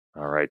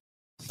All right.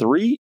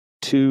 3,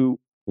 2,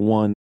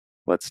 1.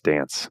 Let's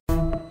dance.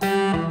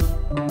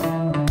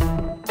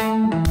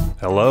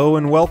 Hello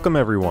and welcome,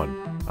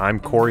 everyone.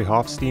 I'm Corey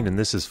Hofstein, and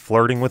this is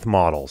Flirting with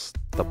Models,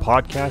 the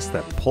podcast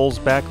that pulls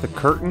back the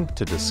curtain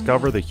to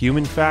discover the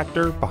human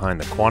factor behind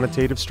the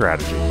quantitative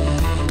strategy.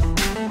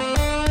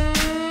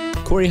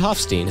 Corey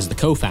Hofstein is the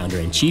co-founder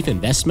and chief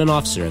investment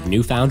officer of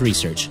Newfound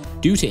Research.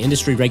 Due to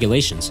industry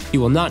regulations, he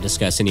will not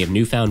discuss any of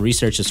Newfound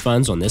Research's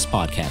funds on this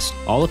podcast.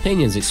 All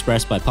opinions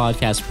expressed by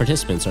podcast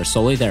participants are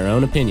solely their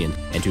own opinion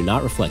and do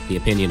not reflect the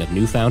opinion of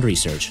Newfound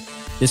Research.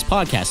 This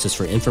podcast is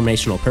for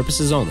informational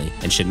purposes only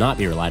and should not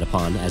be relied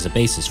upon as a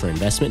basis for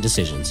investment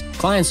decisions.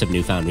 Clients of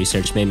Newfound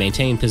Research may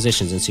maintain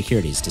positions in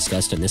securities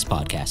discussed in this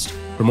podcast.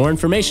 For more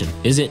information,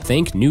 visit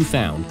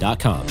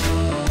thinknewfound.com.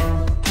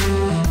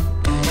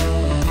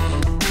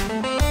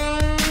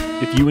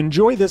 If you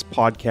enjoy this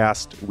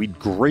podcast, we'd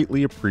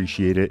greatly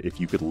appreciate it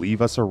if you could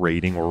leave us a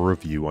rating or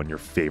review on your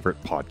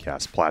favorite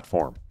podcast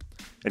platform.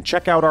 And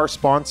check out our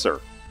sponsor.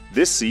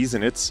 This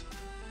season, it's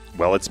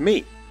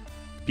me.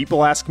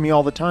 People ask me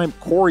all the time,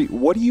 Corey,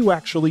 what do you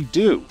actually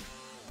do?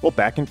 Well,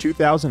 back in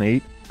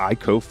 2008, I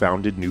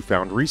co-founded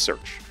Newfound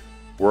Research.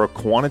 We're a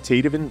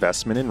quantitative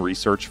investment and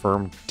research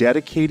firm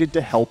dedicated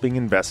to helping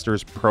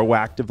investors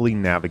proactively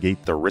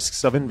navigate the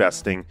risks of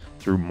investing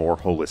through more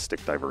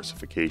holistic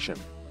diversification.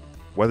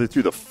 Whether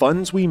through the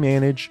funds we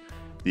manage,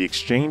 the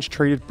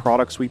exchange-traded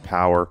products we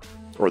power,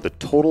 or the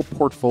total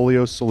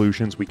portfolio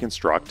solutions we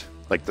construct,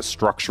 like the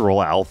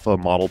Structural Alpha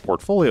Model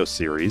Portfolio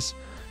Series,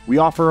 we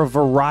offer a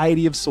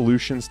variety of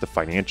solutions to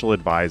financial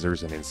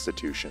advisors and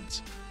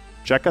institutions.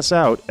 Check us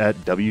out at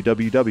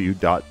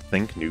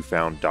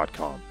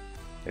www.thinknewfound.com.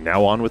 And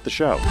now on with the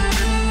show.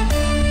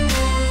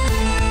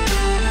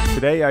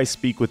 Today I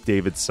speak with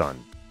David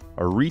Sun,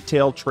 a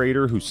retail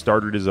trader who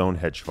started his own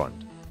hedge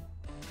fund.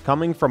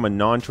 Coming from a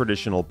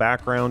non-traditional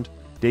background,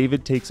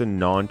 David takes a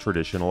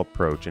non-traditional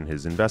approach in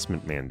his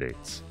investment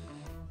mandates.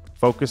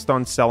 Focused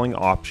on selling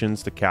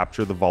options to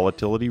capture the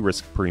volatility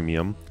risk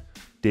premium,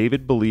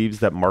 David believes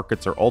that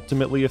markets are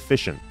ultimately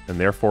efficient and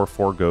therefore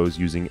foregoes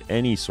using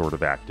any sort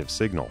of active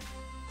signal.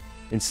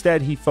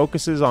 Instead, he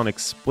focuses on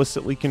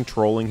explicitly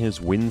controlling his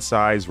win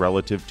size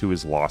relative to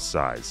his loss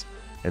size,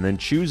 and then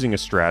choosing a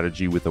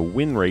strategy with a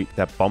win rate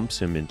that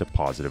bumps him into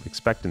positive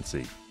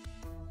expectancy.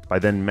 By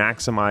then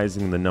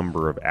maximizing the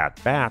number of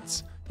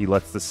at-bats, he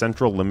lets the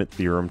Central Limit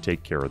Theorem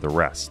take care of the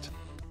rest.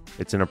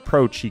 It's an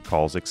approach he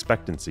calls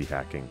expectancy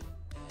hacking.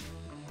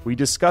 We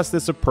discuss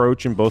this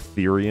approach in both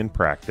theory and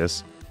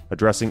practice,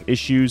 addressing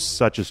issues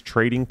such as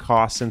trading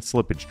costs and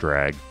slippage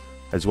drag,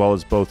 as well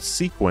as both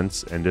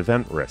sequence and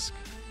event risk.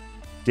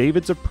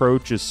 David's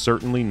approach is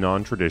certainly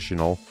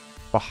non-traditional,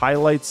 but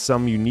highlights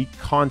some unique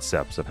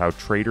concepts of how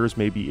traders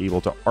may be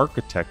able to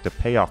architect a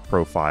payoff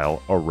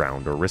profile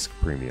around a risk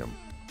premium.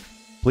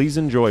 Please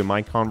enjoy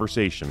my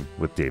conversation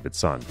with David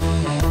Sun.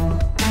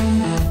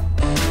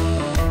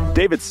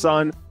 David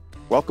Sun,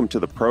 welcome to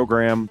the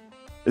program.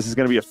 This is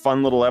going to be a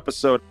fun little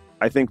episode.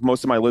 I think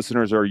most of my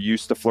listeners are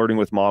used to Flirting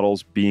with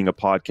Models being a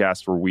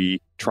podcast where we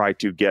try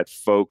to get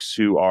folks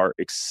who are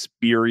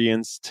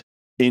experienced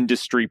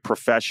industry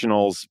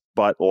professionals.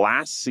 But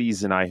last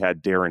season, I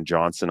had Darren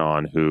Johnson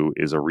on, who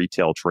is a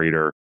retail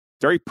trader,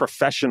 very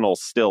professional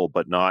still,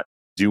 but not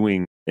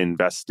doing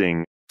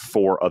investing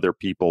for other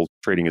people,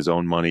 trading his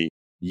own money.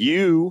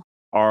 You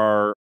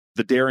are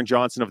the Darren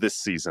Johnson of this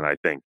season, I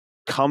think,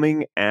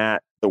 coming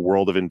at the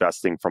world of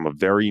investing from a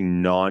very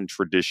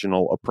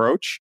non-traditional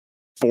approach,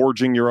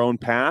 forging your own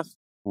path.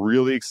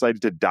 Really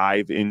excited to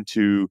dive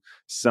into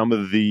some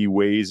of the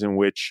ways in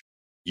which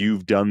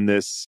you've done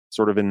this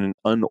sort of in an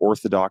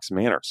unorthodox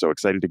manner. So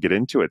excited to get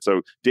into it. So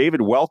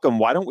David, welcome.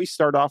 Why don't we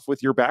start off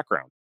with your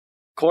background?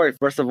 Corey,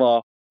 first of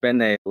all, been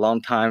a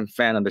longtime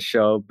fan of the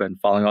show, been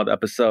following all the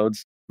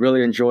episodes,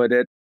 really enjoyed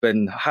it.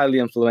 Been highly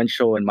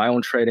influential in my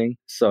own trading.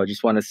 So I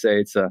just want to say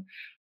it's an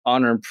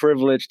honor and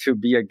privilege to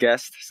be a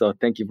guest. So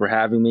thank you for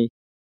having me.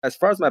 As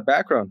far as my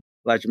background,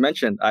 like you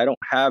mentioned, I don't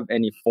have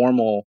any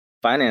formal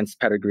finance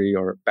pedigree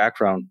or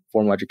background,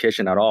 formal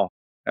education at all.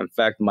 In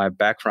fact, my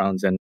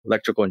background's in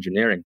electrical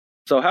engineering.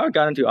 So how I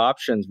got into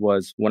options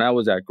was when I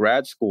was at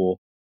grad school.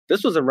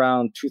 This was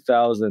around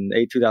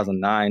 2008,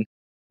 2009. Of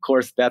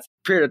course, that's a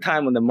period of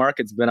time when the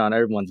market's been on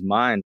everyone's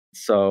mind.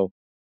 So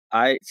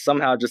I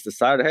somehow just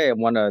decided, hey, I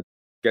want to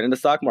get in the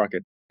stock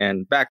market.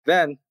 And back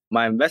then,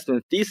 my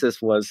investment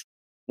thesis was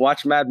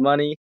watch Mad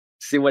Money,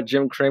 see what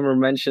Jim Cramer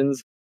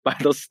mentions, buy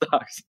those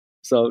stocks.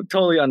 So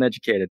totally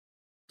uneducated.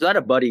 So I had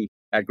a buddy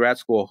at grad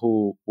school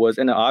who was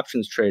in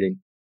options trading.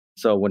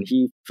 So when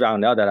he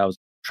found out that I was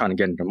trying to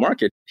get into the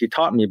market, he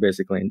taught me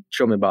basically and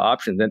showed me about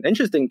options. And the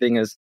interesting thing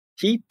is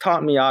he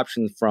taught me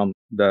options from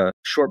the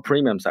short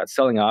premium side,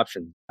 selling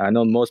options. I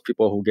know most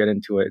people who get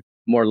into it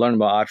more learn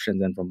about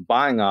options than from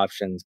buying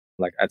options,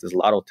 like at this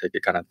lotto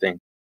ticket kind of thing.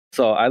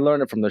 So I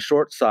learned it from the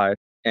short side.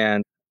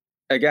 And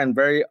again,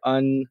 very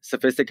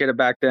unsophisticated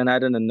back then. I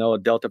didn't know a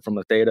delta from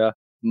a theta.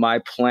 My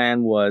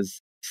plan was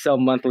sell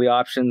monthly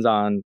options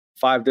on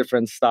 5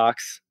 different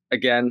stocks.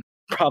 Again,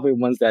 probably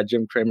ones that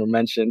Jim Cramer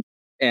mentioned.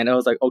 And I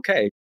was like,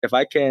 okay, if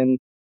I can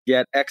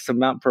get X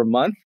amount per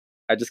month,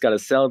 I just got to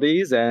sell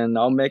these and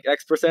I'll make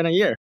X% a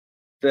year.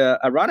 The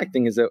ironic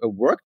thing is that it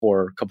worked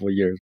for a couple of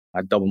years.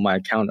 I doubled my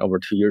account over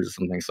 2 years or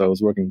something. So it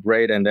was working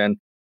great. And then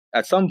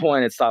at some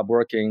point it stopped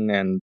working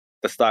and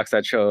the stocks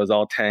I chose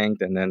all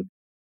tanked and then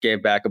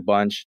gave back a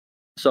bunch.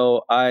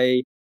 So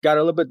I got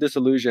a little bit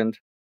disillusioned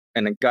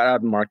and then got out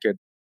of the market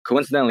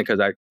coincidentally because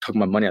I took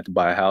my money out to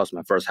buy a house,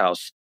 my first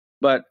house.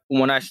 But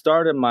when I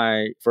started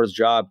my first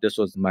job, this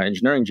was my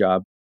engineering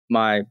job,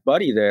 my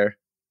buddy there,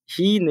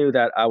 he knew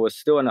that I was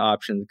still in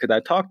options because I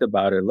talked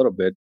about it a little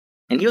bit.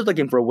 And he was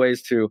looking for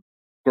ways to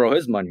grow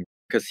his money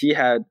because he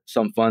had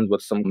some funds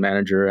with some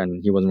manager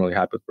and he wasn't really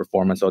happy with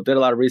performance. So I did a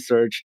lot of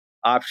research,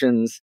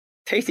 options.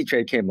 Tasty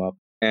Trade came up.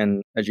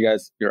 And as you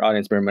guys, your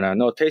audience may not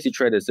know, Tasty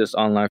Trade is this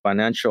online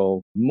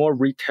financial, more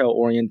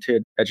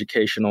retail-oriented,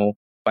 educational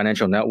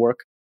financial network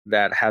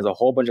that has a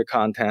whole bunch of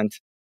content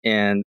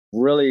and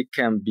really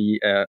can be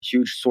a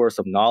huge source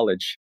of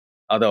knowledge,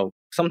 although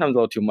sometimes a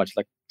little too much,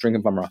 like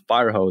drinking from a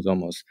fire hose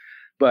almost.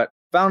 But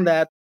found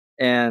that,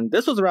 and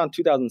this was around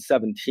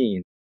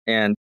 2017,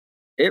 and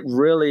it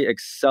really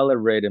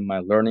accelerated my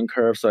learning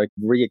curve. So I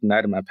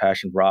reignited my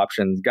passion for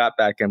options, got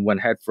back and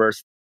went head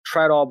first,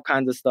 tried all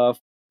kinds of stuff,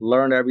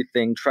 learned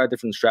everything, tried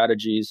different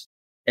strategies,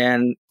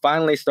 and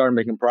finally started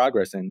making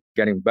progress and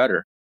getting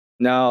better.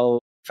 Now,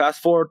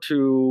 fast forward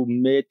to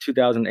mid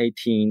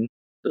 2018.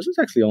 This is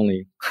actually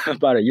only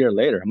about a year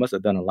later. I must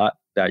have done a lot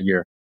that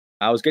year.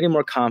 I was getting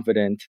more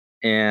confident,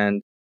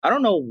 and I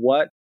don't know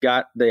what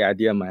got the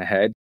idea in my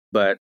head,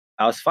 but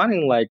I was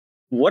finding like,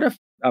 what if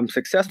I'm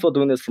successful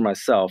doing this for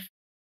myself?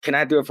 Can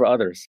I do it for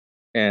others?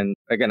 And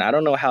again, I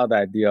don't know how the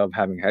idea of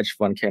having a hedge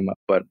fund came up,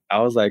 but I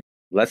was like,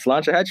 let's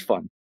launch a hedge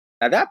fund.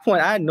 At that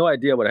point, I had no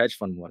idea what a hedge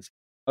fund was.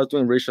 I was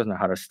doing research on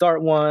how to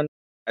start one.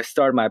 I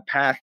started my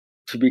path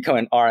to become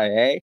an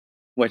RIA,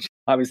 which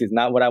obviously is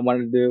not what I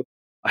wanted to do.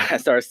 I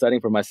started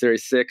studying for my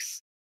Series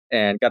 6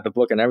 and got the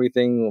book and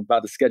everything,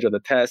 about to schedule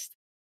the test.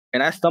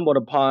 And I stumbled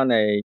upon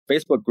a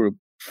Facebook group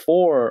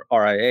for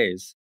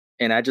RIAs.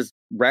 And I just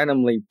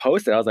randomly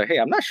posted. I was like, hey,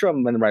 I'm not sure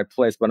I'm in the right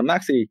place, but I'm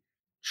actually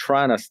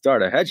trying to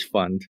start a hedge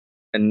fund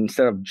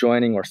instead of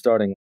joining or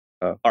starting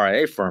a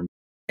RIA firm.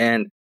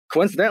 And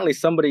coincidentally,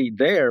 somebody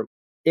there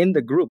in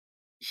the group,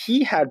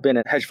 he had been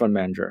a hedge fund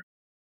manager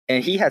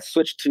and he had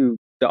switched to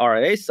the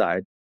RIA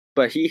side,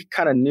 but he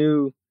kind of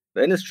knew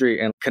the industry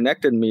and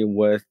connected me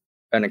with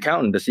an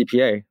accountant, the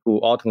CPA,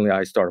 who ultimately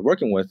I started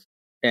working with.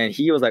 And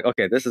he was like,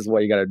 okay, this is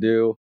what you got to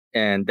do.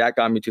 And that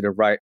got me to the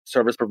right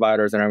service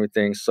providers and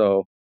everything.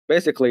 So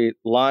basically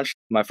launched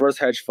my first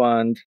hedge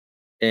fund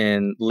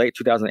in late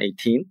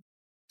 2018.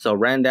 So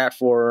ran that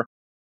for,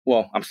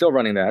 well, I'm still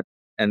running that.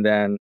 And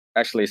then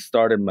actually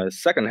started my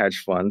second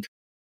hedge fund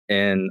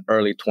in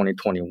early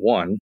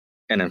 2021.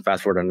 And then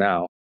fast forward to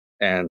now.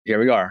 And here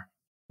we are.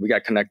 We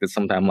got connected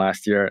sometime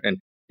last year. And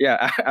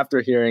yeah,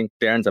 after hearing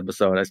Darren's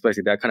episode,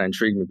 especially that kind of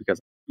intrigued me because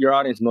your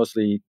audience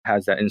mostly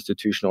has that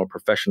institutional or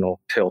professional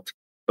tilt.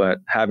 But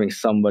having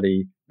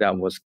somebody that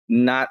was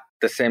not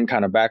the same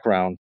kind of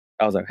background,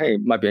 I was like, hey,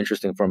 it might be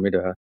interesting for me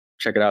to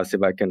check it out, see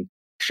if I can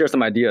share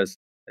some ideas,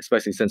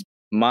 especially since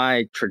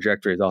my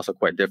trajectory is also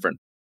quite different.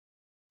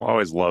 I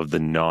always love the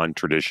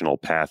non-traditional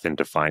path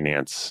into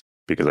finance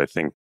because I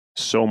think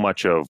so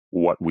much of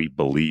what we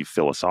believe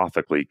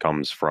philosophically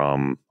comes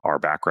from our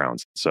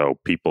backgrounds. So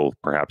people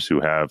perhaps who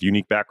have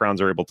unique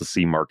backgrounds are able to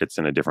see markets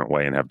in a different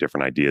way and have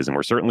different ideas. And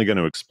we're certainly going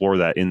to explore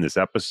that in this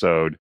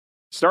episode.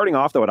 Starting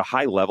off, though, at a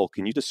high level,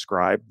 can you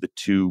describe the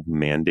two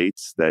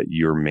mandates that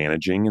you're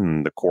managing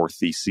and the core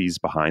theses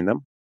behind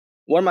them?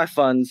 One of my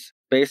funds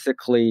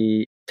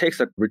basically takes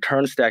a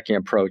return stacking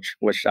approach,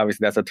 which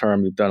obviously that's a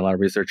term you've done a lot of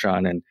research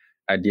on and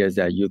ideas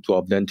that you've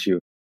delved into.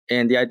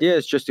 And the idea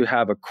is just to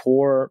have a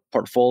core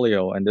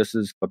portfolio, and this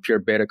is a pure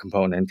beta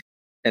component.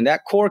 And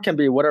that core can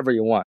be whatever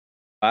you want.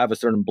 I have a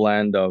certain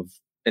blend of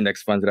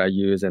index funds that I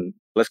use, and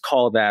let's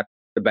call that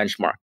the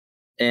benchmark.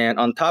 And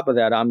on top of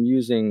that, I'm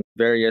using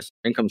various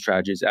income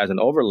strategies as an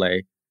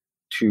overlay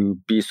to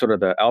be sort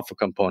of the alpha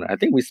component. I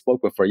think we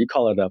spoke before. You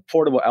call it a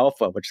portable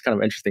alpha, which is kind of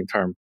an interesting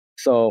term.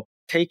 So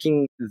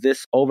taking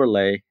this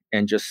overlay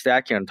and just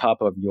stacking on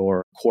top of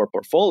your core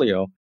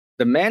portfolio,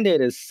 the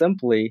mandate is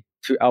simply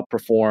to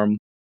outperform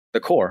the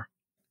core.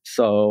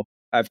 So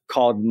I've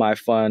called my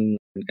fund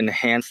an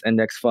enhanced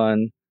index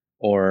fund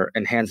or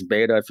enhanced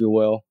beta, if you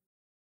will.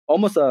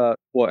 Almost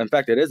in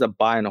fact, it is a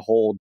buy and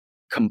hold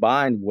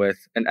combined with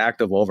an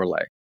active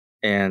overlay.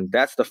 And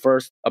that's the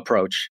first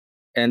approach.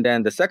 And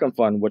then the second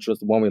fund, which was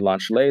the one we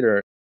launched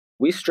later,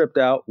 we stripped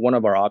out one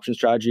of our option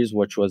strategies,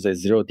 which was a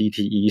zero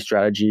DTE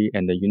strategy.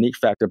 And the unique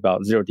factor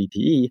about zero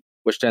DTE,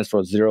 which stands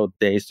for 0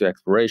 days to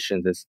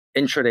expiration, is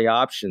intraday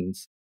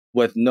options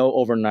with no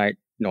overnight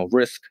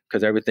risk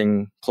because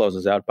everything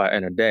closes out by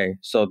end of day.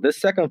 So this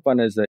second fund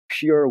is a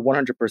pure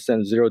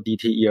 100% zero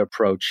DTE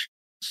approach.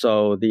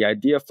 So the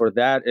idea for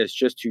that is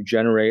just to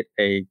generate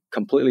a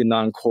completely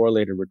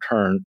non-correlated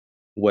return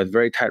with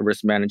very tight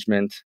risk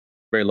management,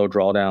 very low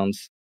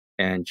drawdowns,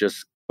 and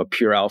just a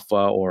pure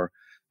alpha or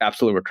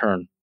absolute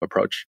return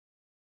approach.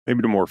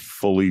 Maybe to more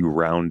fully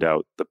round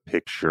out the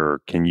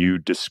picture, can you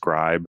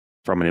describe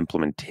from an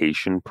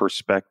implementation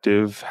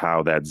perspective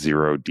how that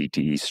zero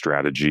DTE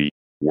strategy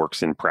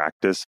works in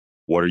practice?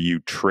 What are you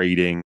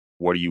trading?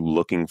 What are you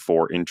looking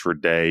for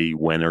intraday?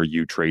 When are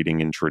you trading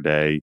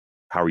intraday?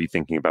 How are you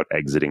thinking about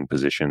exiting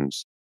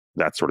positions?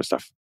 That sort of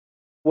stuff.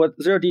 With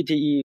zero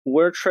DTE,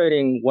 we're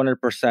trading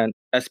 100%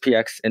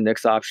 SPX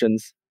index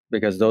options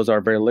because those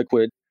are very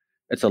liquid.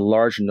 It's a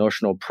large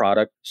notional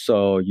product,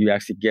 so you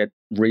actually get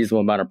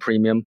reasonable amount of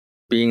premium,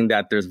 being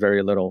that there's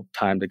very little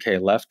time decay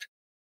left.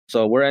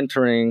 So we're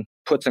entering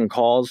puts and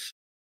calls.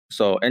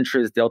 So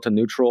entry is delta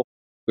neutral.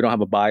 We don't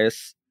have a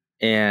bias,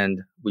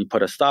 and we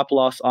put a stop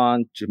loss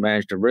on to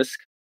manage the risk.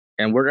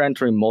 And we're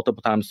entering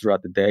multiple times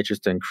throughout the day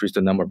just to increase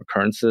the number of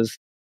occurrences.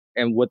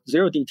 And with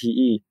zero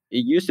DTE,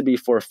 it used to be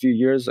for a few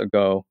years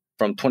ago,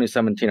 from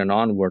 2017 and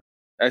onward,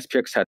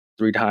 SPX had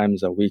 3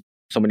 times a week,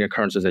 so many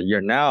occurrences a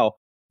year. Now,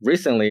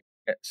 recently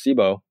at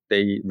SIBO,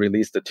 they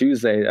released the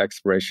Tuesday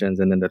expirations,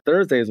 and then the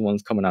Thursdays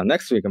one's coming out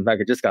next week. In fact,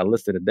 it just got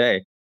listed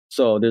today.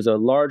 So there's a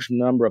large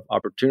number of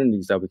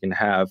opportunities that we can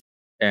have.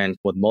 And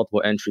with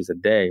multiple entries a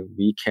day,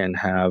 we can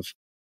have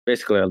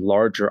basically a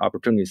larger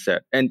opportunity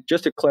set. And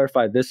just to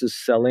clarify, this is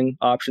selling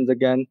options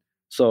again.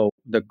 So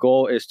the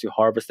goal is to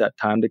harvest that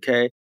time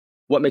decay.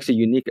 What makes it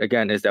unique,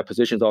 again, is that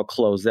positions all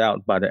close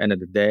out by the end of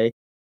the day.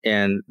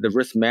 And the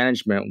risk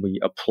management we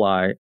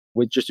apply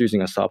with just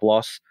using a stop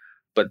loss,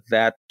 but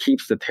that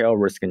keeps the tail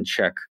risk in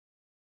check.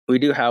 We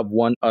do have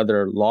one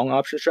other long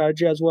option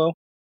strategy as well,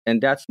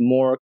 and that's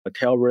more a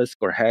tail risk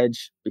or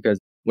hedge, because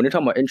when you're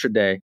talking about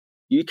intraday,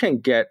 you can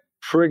get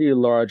pretty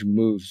large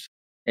moves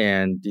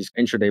and these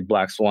intraday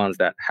black swans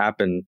that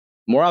happen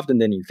more often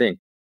than you think,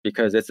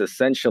 because it's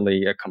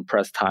essentially a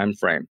compressed time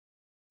frame.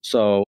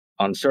 So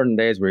on certain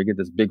days where you get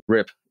this big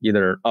rip,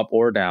 either up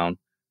or down,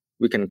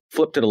 we can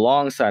flip to the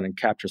long side and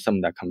capture some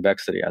of that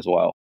convexity as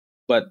well.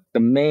 But the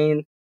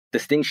main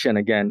distinction,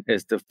 again,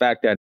 is the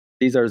fact that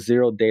these are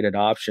zero dated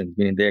options,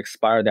 meaning they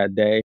expire that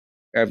day.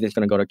 Everything's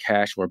going to go to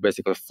cash. We're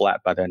basically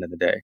flat by the end of the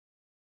day.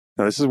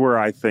 Now, this is where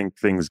I think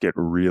things get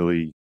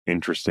really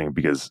interesting,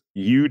 because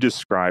you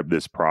describe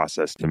this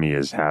process to me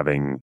as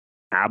having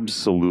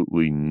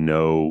absolutely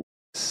no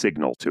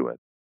signal to it.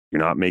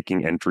 You're not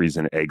making entries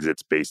and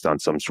exits based on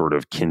some sort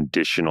of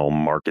conditional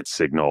market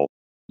signal.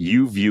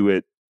 You view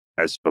it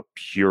as a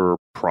pure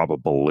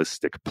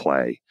probabilistic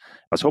play.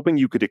 I was hoping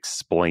you could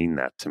explain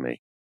that to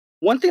me.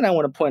 One thing I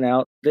want to point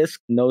out, this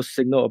no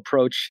signal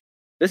approach,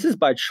 this is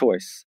by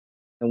choice.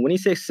 And when you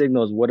say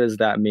signals, what does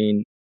that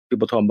mean?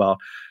 People talking about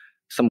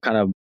some kind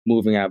of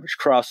moving average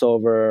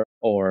crossover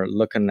or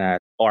looking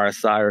at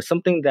RSI or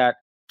something that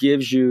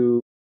gives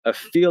you a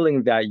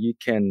feeling that you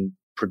can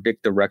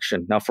predict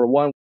direction. Now, for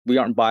one, we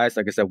aren't biased.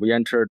 Like I said, we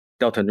entered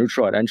delta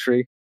neutral at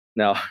entry.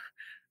 Now,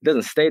 it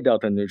doesn't stay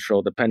delta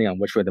neutral depending on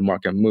which way the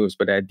market moves.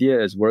 But the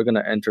idea is we're going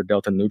to enter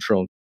delta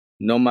neutral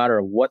no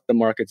matter what the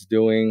market's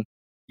doing.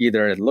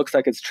 Either it looks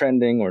like it's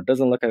trending or it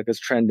doesn't look like it's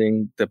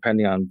trending,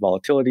 depending on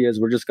volatility is.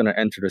 We're just going to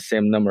enter the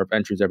same number of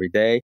entries every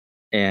day.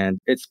 And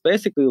it's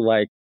basically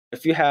like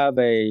if you have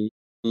a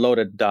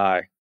loaded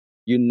die,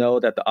 you know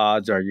that the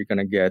odds are you're going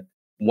to get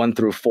 1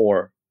 through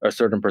 4 a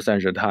certain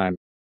percentage of the time.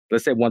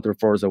 Let's say 1 through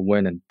 4 is a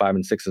win and 5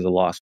 and 6 is a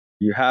loss.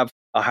 You have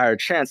a higher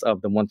chance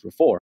of the 1 through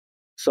 4.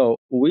 So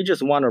we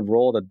just want to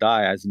roll the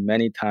die as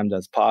many times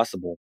as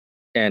possible.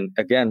 And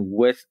again,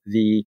 with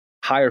the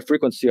higher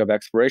frequency of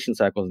expiration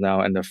cycles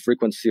now and the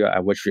frequency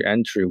at which we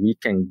enter, we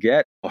can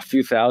get a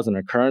few thousand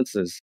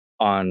occurrences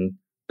on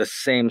the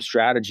same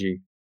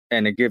strategy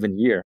in a given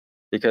year.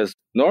 Because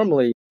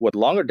normally with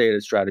longer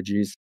dated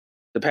strategies,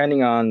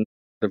 depending on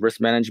the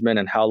risk management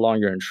and how long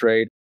you're in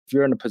trade, if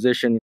you're in a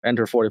position,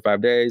 enter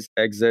 45 days,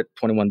 exit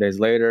 21 days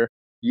later,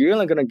 you're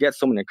only going to get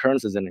so many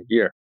occurrences in a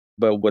year.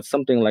 But with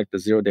something like the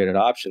zero dated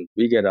option,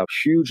 we get a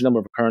huge number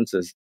of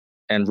occurrences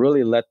and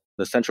really let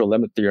the Central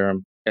Limit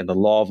Theorem and the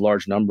law of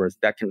large numbers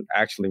that can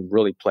actually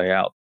really play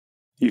out.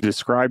 You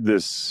described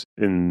this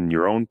in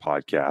your own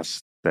podcast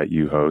that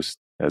you host,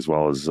 as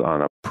well as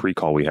on a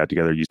pre-call we had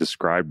together. You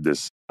described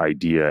this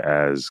idea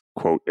as,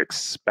 quote,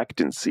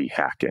 expectancy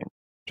hacking,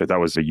 which I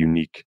thought was a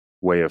unique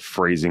way of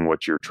phrasing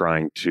what you're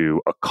trying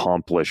to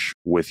accomplish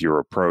with your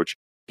approach.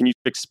 Can you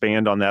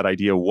expand on that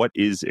idea? What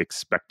is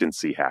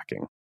expectancy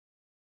hacking?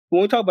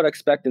 When we talk about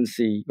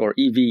expectancy or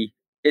EV,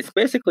 it's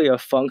basically a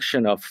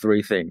function of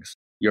 3 things: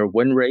 your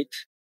win rate,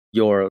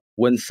 your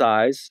win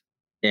size,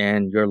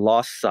 and your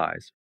loss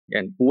size.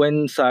 And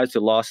win size to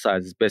loss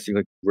size is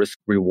basically risk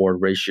reward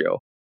ratio.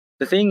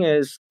 The thing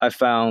is, I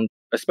found,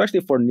 especially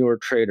for newer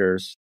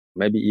traders,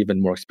 maybe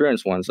even more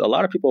experienced ones, a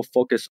lot of people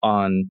focus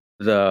on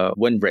the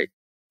win rate.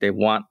 They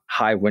want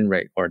high win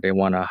rate or they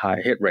want a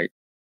high hit rate.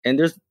 And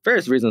there's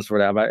various reasons for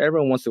that, but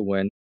everyone wants to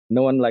win.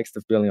 No one likes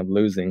the feeling of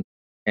losing.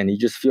 And you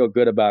just feel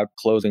good about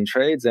closing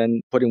trades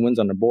and putting wins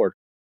on the board.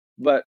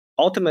 But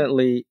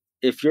ultimately,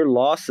 if your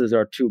losses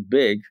are too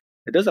big,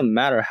 it doesn't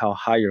matter how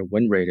high your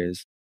win rate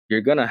is,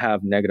 you're going to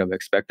have negative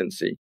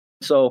expectancy.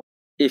 So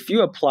if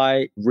you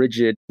apply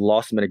rigid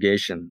loss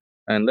mitigation,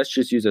 and let's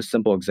just use a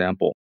simple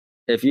example.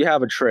 if you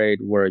have a trade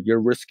where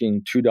you're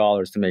risking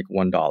 $2 to make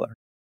 $1,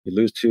 you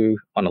lose 2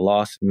 on a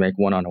loss, you make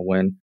 1 on a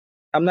win.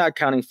 I'm not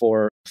accounting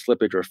for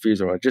slippage or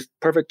fees or just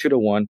perfect 2 to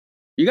 1.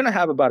 You're going to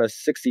have about a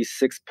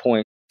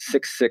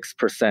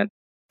 66.66%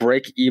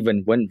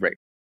 break-even win rate.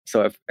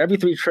 So if every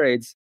 3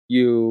 trades,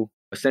 you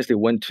essentially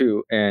win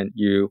 2 and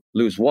you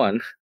lose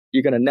 1,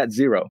 you're going to net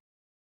 0.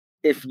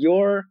 If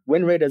your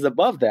win rate is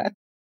above that,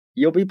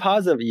 you'll be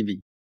positive EV.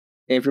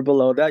 And if you're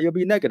below that, you'll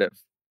be negative.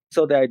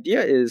 So the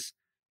idea is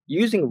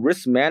using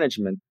risk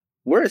management,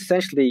 we're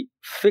essentially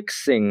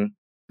fixing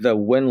the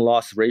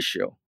win-loss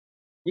ratio.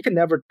 You can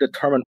never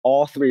determine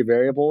all 3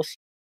 variables,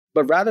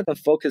 but rather than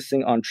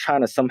focusing on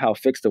trying to somehow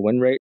fix the win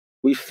rate,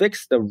 we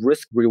fix the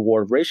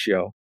risk-reward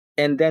ratio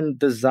and then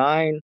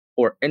design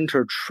or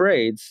enter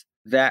trades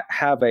that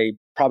have a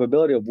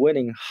probability of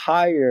winning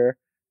higher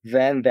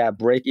than that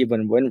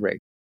break-even win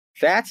rate.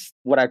 That's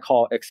what I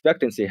call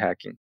expectancy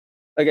hacking.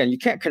 Again, you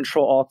can't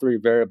control all 3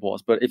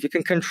 variables, but if you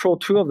can control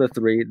 2 of the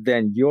 3,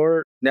 then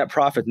your net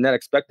profit, net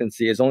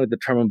expectancy is only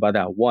determined by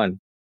that 1.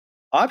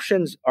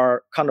 Options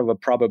are kind of a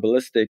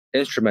probabilistic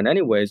instrument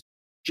anyways.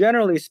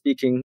 Generally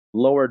speaking,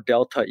 lower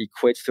delta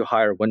equates to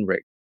higher win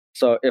rate.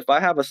 So if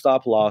I have a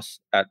stop loss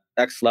at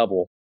X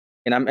level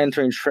and I'm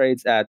entering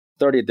trades at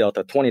 30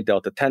 delta, 20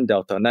 delta, 10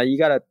 delta, now you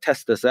got to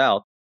test this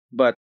out.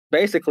 But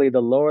basically,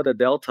 the lower the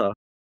delta,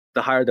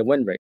 the higher the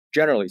win rate,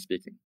 generally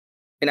speaking.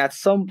 And at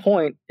some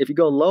point, if you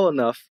go low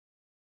enough,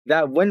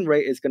 that win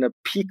rate is going to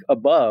peak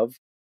above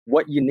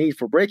what you need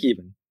for break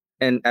even.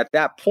 And at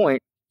that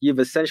point, you've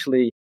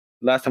essentially,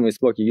 last time we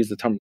spoke, you used the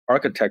term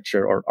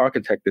architecture or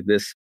architected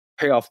this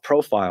payoff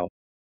profile.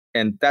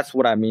 And that's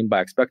what I mean by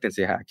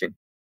expectancy hacking.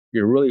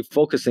 You're really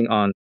focusing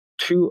on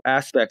 2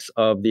 aspects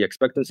of the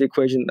expectancy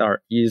equation that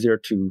are easier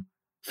to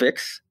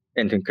fix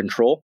and to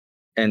control,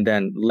 and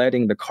then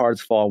letting the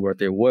cards fall where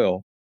they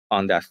will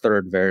on that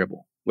 3rd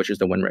variable, which is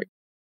the win rate.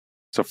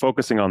 So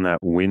focusing on that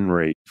win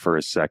rate for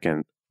a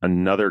second,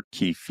 another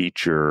key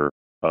feature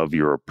of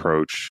your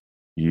approach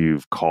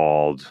you've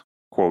called,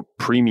 quote,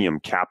 premium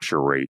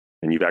capture rate.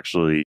 And you've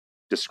actually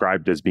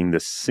described as being the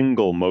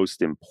single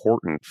most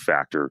important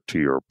factor to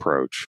your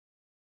approach.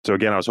 So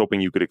again, I was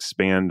hoping you could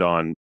expand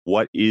on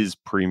what is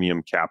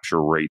premium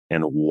capture rate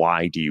and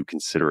why do you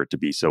consider it to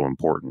be so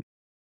important?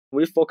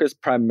 We focus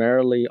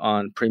primarily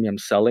on premium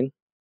selling.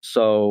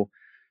 So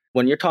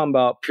when you're talking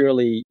about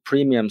purely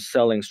premium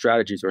selling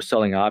strategies or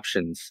selling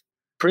options,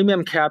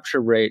 premium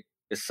capture rate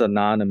is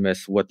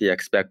synonymous with the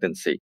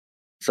expectancy.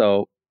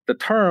 So the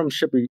term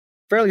should be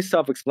fairly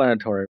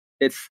self-explanatory.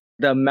 It's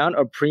the amount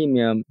of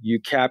premium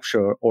you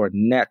capture or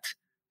net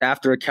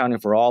after accounting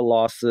for all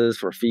losses,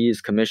 for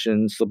fees,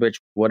 commissions, slippage,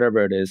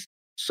 whatever it is.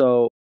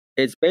 So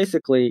it's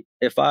basically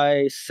if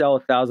I sell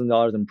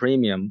 $1,000 in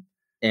premium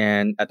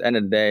and at the end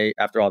of the day,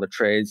 after all the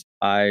trades,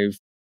 I've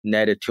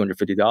netted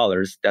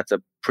 $250, that's a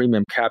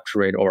premium capture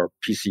rate or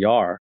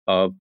PCR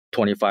of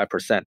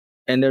 25%.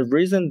 And the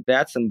reason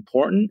that's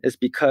important is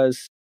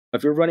because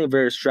if you're running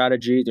various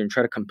strategies and you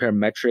try to compare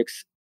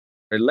metrics,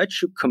 it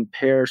lets you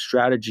compare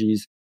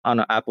strategies on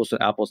an apples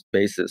to apples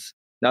basis.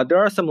 Now, there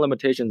are some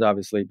limitations,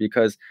 obviously,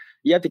 because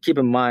you have to keep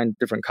in mind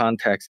different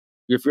contexts.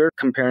 If you're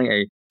comparing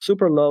a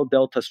super low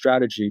delta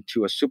strategy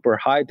to a super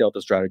high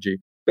delta strategy,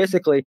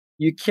 basically,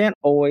 you can't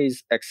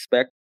always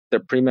expect the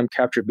premium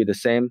capture to be the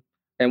same.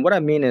 And what I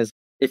mean is,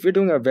 if you're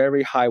doing a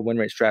very high win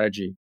rate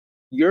strategy,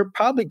 you're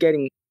probably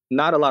getting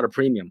not a lot of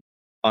premium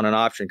on an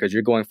option because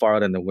you're going far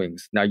out in the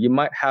wings. Now, you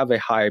might have a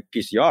high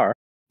PCR,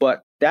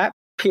 but that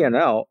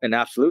P&L in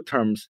absolute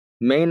terms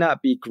may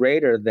not be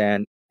greater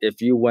than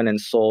if you went and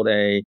sold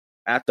a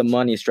at the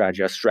money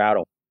strategy, a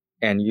straddle,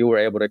 and you were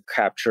able to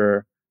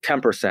capture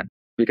 10%.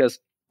 Because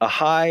a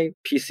high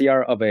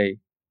PCR of a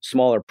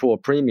smaller pool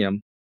of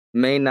premium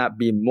may not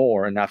be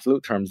more in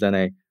absolute terms than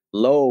a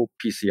low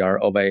PCR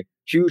of a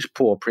huge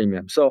pool of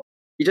premium. So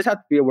you just have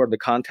to be aware of the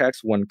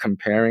context when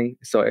comparing.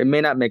 So it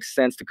may not make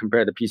sense to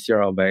compare the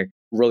PCR of a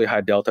really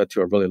high delta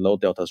to a really low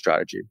delta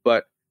strategy.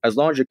 But as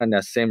long as you're in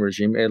that same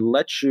regime, it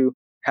lets you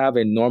have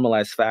a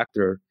normalized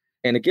factor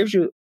and it gives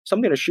you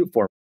something to shoot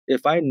for.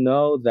 If I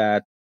know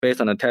that based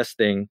on the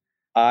testing,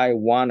 I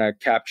want to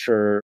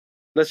capture,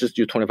 let's just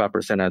do 25%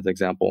 as an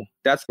example.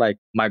 That's like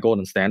my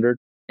golden standard.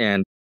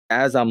 And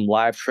as I'm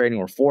live trading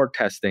or forward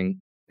testing,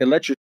 it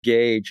lets you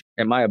gauge,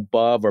 am I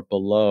above or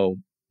below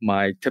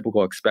my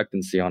typical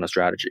expectancy on a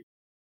strategy?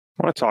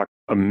 I want to talk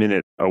a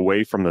minute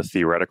away from the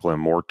theoretical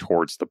and more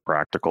towards the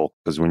practical,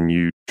 because when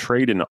you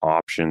trade in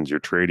options, you're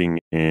trading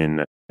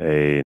in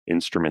an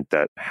instrument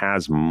that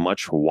has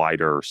much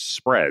wider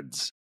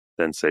spreads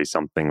than, say,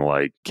 something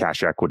like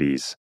cash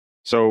equities.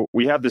 So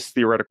we have this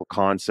theoretical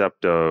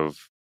concept of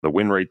the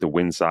win rate, the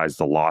win size,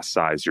 the loss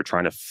size. You're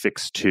trying to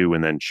fix 2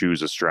 and then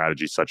choose a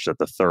strategy such that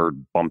the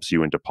third bumps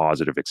you into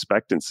positive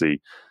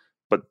expectancy.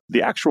 But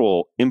the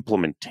actual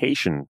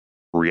implementation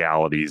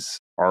realities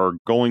are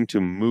going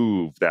to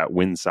move that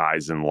win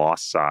size and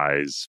loss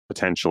size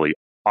potentially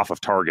off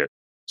of target.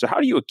 So how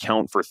do you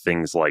account for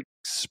things like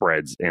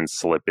spreads and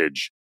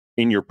slippage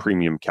in your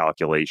premium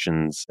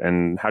calculations?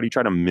 And how do you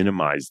try to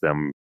minimize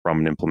them from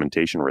an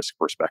implementation risk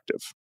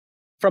perspective?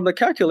 From the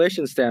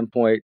calculation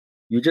standpoint,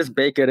 you just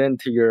bake it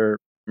into your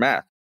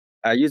math.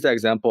 I use the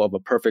example of a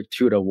perfect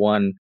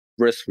 2-to-1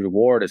 risk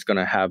reward is going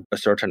to have a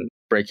certain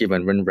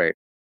break-even win rate.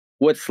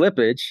 With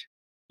slippage,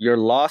 your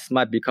loss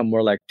might become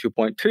more like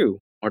 2.2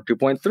 or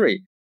 2.3.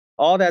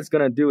 All that's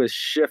going to do is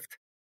shift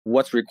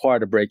what's required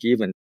to break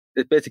even.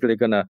 It's basically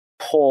going to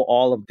pull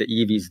all of the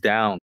EVs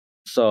down.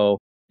 So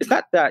it's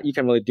not that you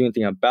can really do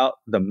anything about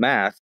the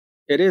math.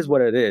 It is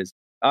what it is.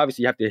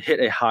 Obviously, you have to hit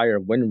a higher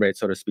win rate,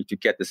 so to speak, to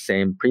get the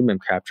same premium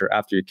capture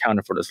after you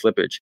counted for the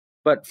slippage.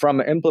 But from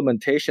an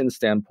implementation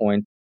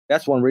standpoint,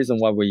 that's one reason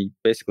why we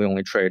basically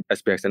only trade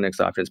SPX index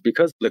options,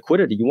 because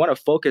liquidity, you want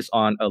to focus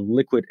on a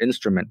liquid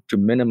instrument to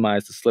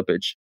minimize the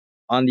slippage.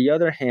 On the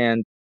other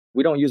hand,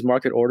 we don't use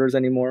market orders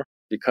anymore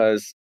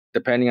because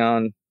depending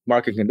on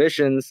market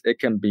conditions, it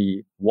can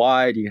be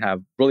wide, you can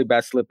have really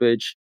bad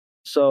slippage.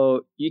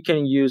 So you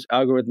can use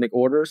algorithmic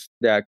orders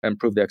that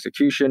improve the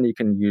execution. You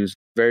can use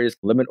various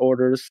limit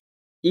orders,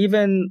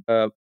 even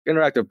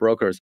interactive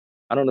brokers.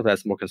 I don't know if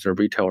that's more considered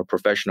retail or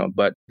professional,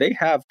 but they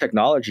have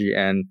technology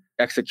and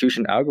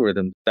execution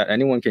algorithms that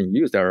anyone can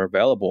use that are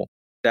available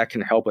that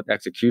can help with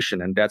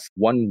execution. And that's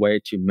one way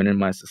to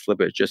minimize the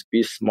slippage. Just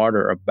be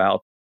smarter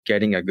about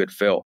getting a good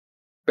fill.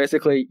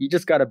 Basically, you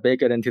just got to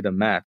bake it into the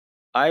math.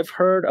 I've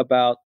heard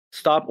about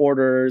stop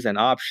orders and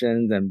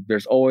options, and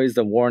there's always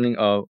the warning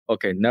of,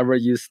 okay, never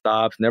use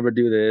stops, never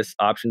do this,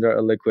 options are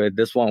illiquid,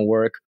 this won't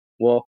work.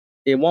 Well,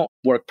 it won't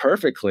work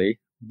perfectly,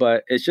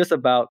 but it's just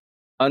about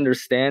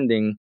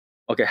understanding,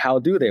 okay, how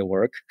do they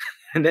work?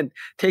 And then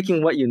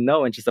taking what you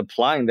know and just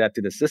applying that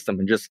to the system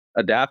and just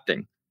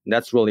adapting. And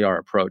that's really our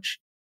approach.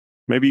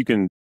 Maybe you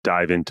can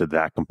dive into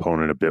that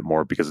component a bit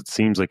more, because it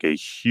seems like a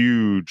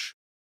huge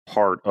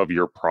part of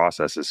your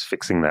process is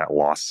fixing that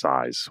loss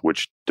size,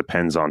 which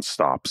depends on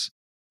stops.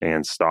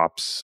 And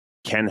stops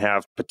can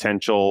have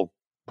potential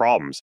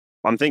problems.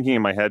 I'm thinking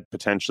in my head,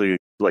 potentially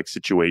like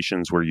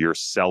situations where you're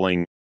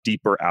selling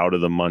deeper out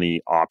of the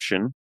money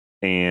option.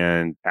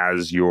 And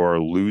as you're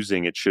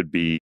losing, it should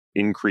be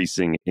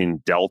increasing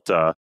in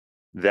delta.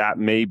 That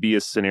may be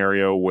a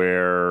scenario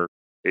where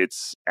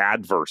it's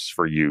adverse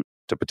for you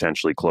to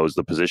potentially close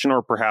the position,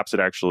 or perhaps it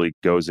actually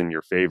goes in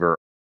your favor.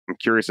 I'm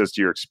curious as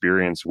to your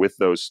experience with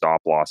those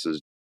stop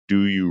losses.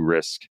 Do you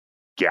risk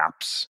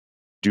gaps?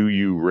 Do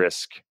you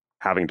risk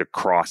having to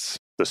cross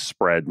the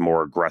spread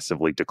more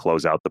aggressively to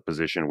close out the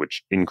position,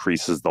 which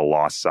increases the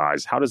loss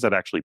size? How does that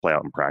actually play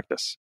out in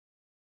practice?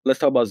 Let's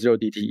talk about zero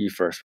DTE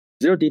first.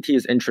 Zero DTE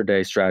is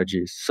intraday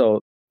strategies.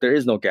 So there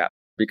is no gap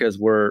because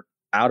we're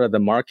out of the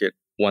market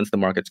once the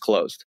market's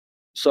closed.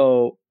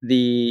 So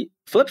the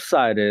flip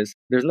side is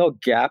there's no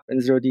gap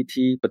in zero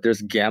DTE, but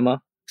there's gamma.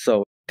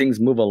 So things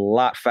move a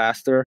lot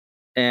faster.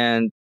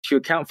 And to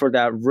account for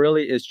that,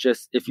 really is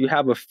just if you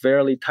have a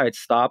fairly tight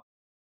stop,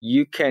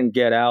 you can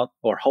get out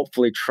or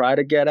hopefully try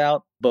to get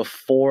out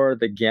before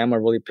the gamma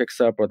really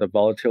picks up or the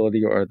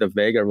volatility or the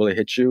vega really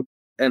hits you.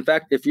 In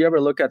fact, if you ever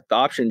look at the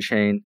option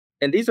chain,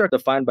 and these are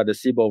defined by the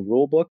SIBO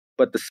rulebook,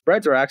 but the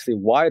spreads are actually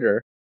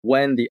wider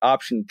when the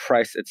option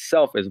price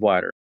itself is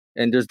wider.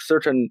 And there's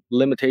certain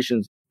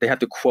limitations. They have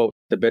to quote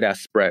the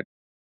bid-ask spread.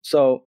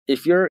 So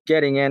if you're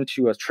getting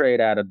into a trade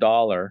at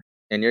 $1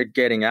 and you're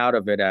getting out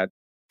of it at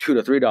 $2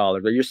 to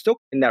 $3, but you're still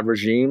in that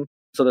regime.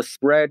 So the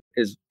spread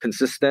is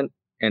consistent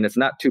and it's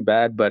not too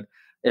bad. But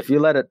if you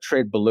let a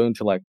trade balloon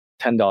to like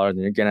 $10 and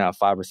you're getting out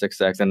 5 or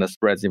 6x and the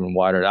spread's even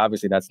wider,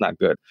 obviously that's not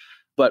good.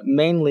 But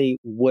mainly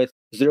with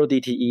zero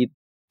DTE,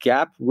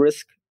 gap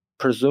risk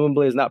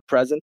presumably is not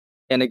present.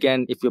 And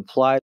again, if you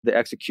apply the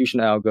execution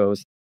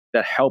algos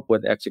that help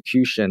with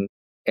execution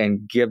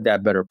and give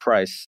that better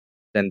price,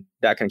 then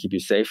that can keep you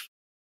safe.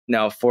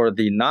 Now, for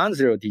the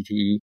non-zero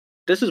DTE,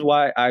 this is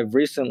why I've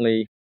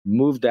recently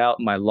moved out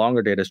my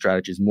longer data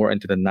strategies more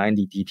into the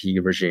 90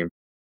 DTE regime.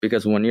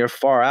 Because when you're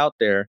far out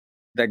there,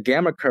 that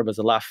gamma curve is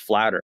a lot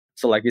flatter.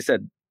 So like you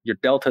said, your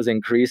delta is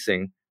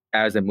increasing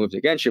as it moves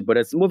against you, but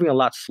it's moving a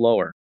lot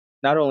slower.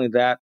 Not only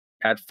that,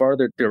 at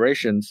further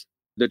durations,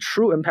 the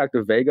true impact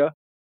of vega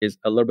is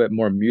a little bit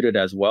more muted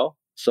as well.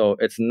 So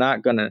it's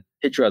not going to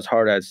hit you as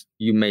hard as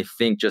you may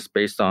think just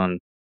based on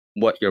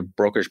what your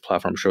brokerage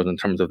platform shows in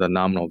terms of the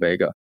nominal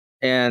vega.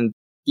 And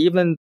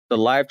even the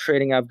live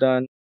trading I've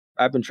done,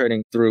 I've been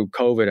trading through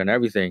COVID and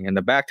everything, and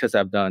the back tests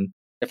I've done,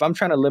 if I'm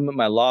trying to limit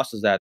my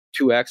losses at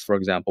 2x, for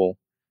example,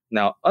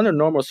 now under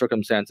normal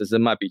circumstances,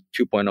 it might be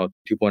 2.0,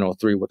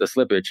 2.03 with the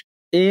slippage.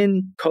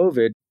 In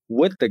COVID,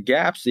 with the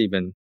gaps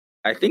even,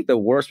 I think the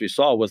worst we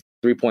saw was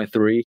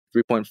 3.3,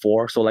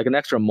 3.4, so like an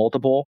extra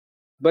multiple,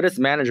 but it's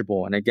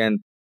manageable. And again,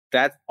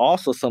 that's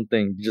also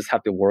something you just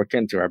have to work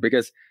into, right?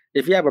 Because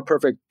if you have a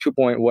perfect 2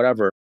 point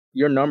whatever,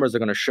 your numbers are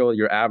going to show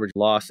your average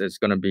loss is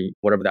going to be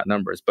whatever that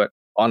number is. But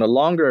on a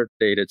longer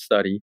dated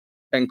study,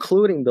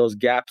 including those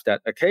gaps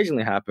that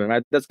occasionally happen,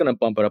 right, that's going to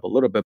bump it up a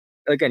little bit.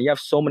 Again, you have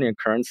so many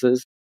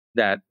occurrences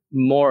that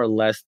more or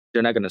less,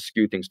 they're not going to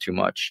skew things too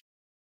much.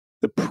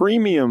 The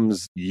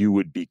premiums you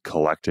would be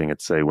collecting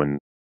at, say, when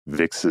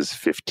VIX is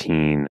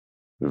 15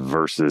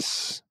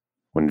 versus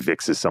when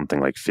VIX is something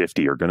like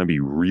 50 are going to be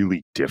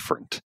really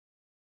different.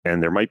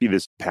 And there might be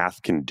this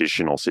path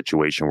conditional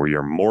situation where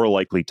you're more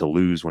likely to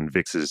lose when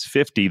VIX is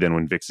 50 than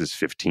when VIX is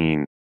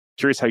 15.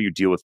 Curious how you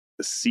deal with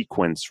the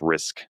sequence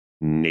risk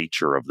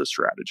nature of the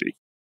strategy.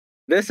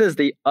 This is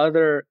the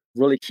other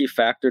really key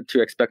factor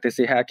to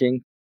expectancy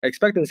hacking.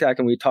 Expectancy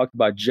hacking, we talked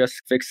about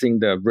just fixing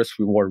the risk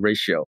reward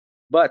ratio.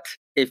 But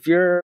if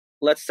you're,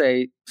 let's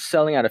say,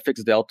 selling at a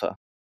fixed delta,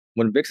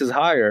 when VIX is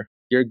higher,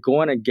 you're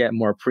going to get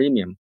more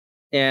premium.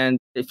 And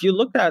if you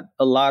look at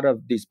a lot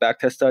of these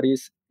backtest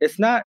studies, it's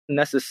not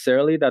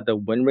necessarily that the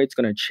win rate's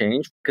going to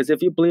change, because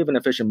if you believe in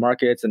efficient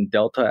markets and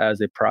delta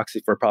as a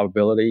proxy for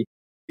probability,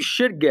 you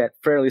should get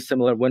fairly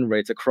similar win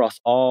rates across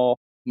all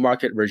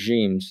market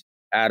regimes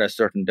at a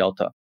certain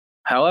delta.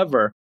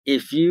 However,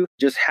 if you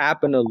just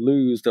happen to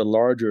lose the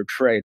larger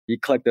trade, you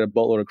collected a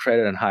boatload of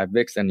credit and high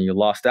VIX and you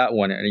lost that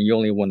one and you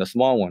only won the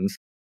small ones,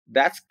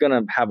 that's going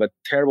to have a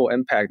terrible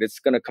impact. It's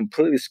going to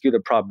completely skew the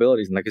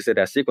probabilities. And like I said,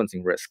 that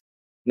sequencing risk.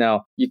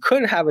 Now, you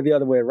could have it the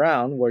other way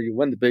around where you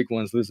win the big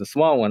ones, lose the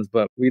small ones,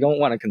 but we don't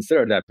want to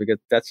consider that because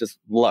that's just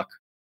luck.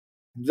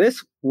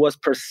 This was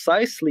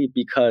precisely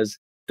because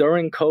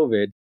during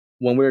COVID,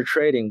 when we were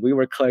trading, we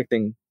were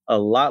collecting a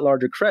lot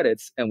larger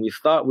credits and we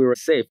thought we were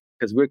safe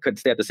because we could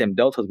stay at the same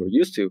deltas we're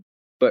used to,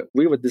 but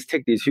we would just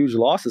take these huge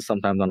losses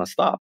sometimes on a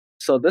stop.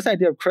 So this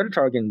idea of credit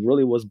targeting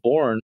really was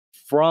born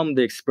from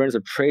the experience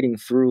of trading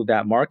through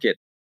that market.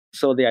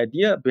 So the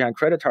idea behind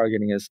credit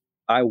targeting is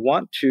I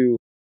want to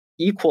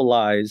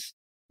equalize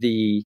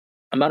the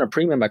amount of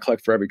premium I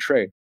collect for every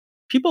trade.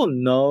 People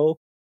know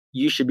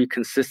you should be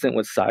consistent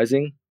with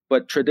sizing,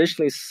 but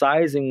traditionally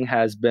sizing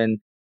has been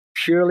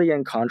purely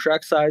in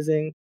contract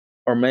sizing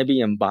or maybe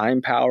in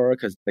buying power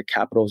because the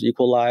capital is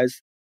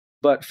equalized.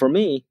 But for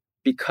me,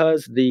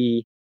 because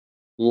the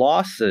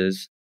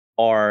losses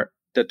are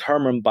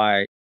determined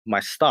by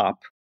my stop,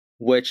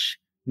 which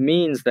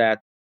means that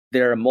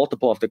they're a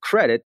multiple of the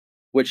credit,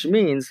 which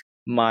means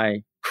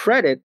my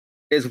credit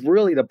is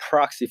really the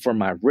proxy for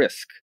my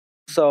risk.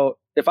 So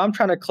if I'm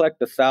trying to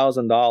collect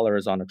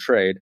 $1,000 on a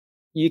trade,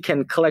 you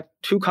can collect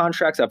 2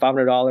 contracts at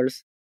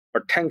 $500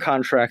 or 10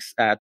 contracts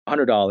at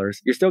 $100.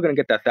 You're still going to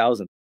get that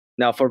 1,000.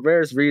 Now, for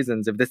various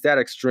reasons, if it's that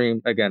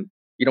extreme, again,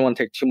 you don't want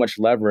to take too much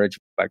leverage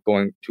by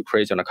going too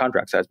crazy on a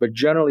contract size. But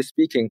generally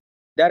speaking,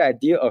 that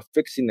idea of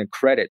fixing the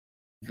credit,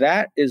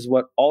 that is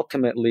what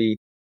ultimately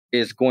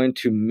is going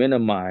to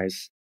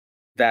minimize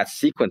that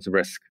sequence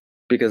risk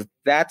because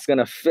that's going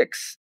to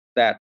fix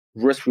that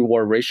risk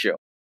reward ratio.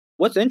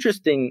 What's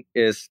interesting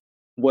is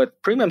with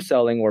premium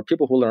selling or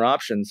people who learn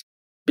options,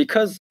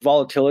 because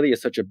volatility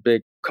is such a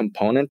big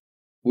component,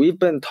 we've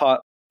been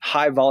taught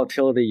high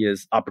volatility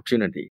is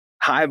opportunity.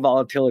 High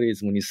volatility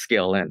is when you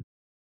scale in.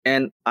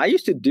 And I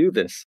used to do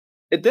this.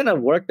 It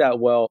didn't work that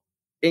well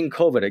in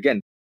COVID.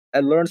 Again,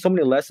 I learned so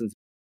many lessons.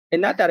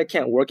 And not that it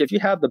can't work. If you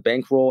have the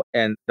bankroll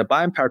and the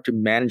buying power to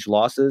manage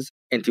losses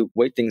and to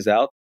wait things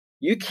out,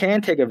 you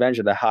can take advantage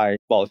of the high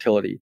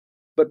volatility.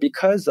 But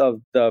because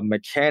of the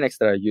mechanics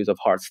that I use of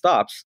hard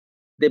stops,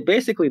 they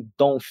basically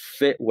don't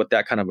fit with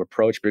that kind of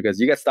approach because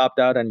you get stopped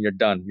out and you're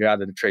done. You're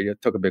out of the trade. You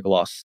took a big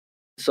loss.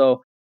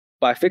 So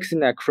by fixing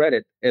that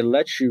credit, it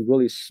lets you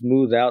really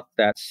smooth out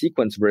that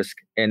sequence risk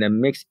and it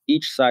makes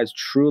each size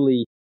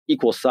truly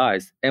equal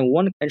size. And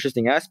one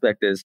interesting aspect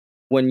is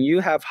when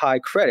you have high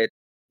credit,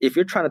 if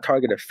you're trying to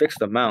target a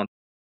fixed amount,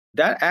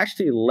 that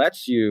actually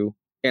lets you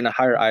in a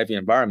higher IV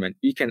environment.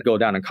 You can go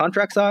down in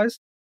contract size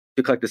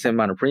to collect the same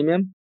amount of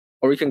premium,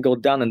 or you can go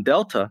down in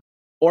delta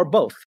or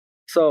both.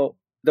 So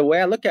the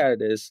way I look at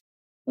it is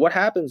what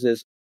happens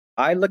is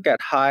I look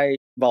at high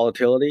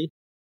volatility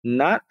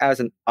not as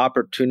an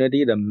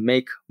opportunity to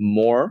make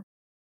more,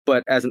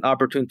 but as an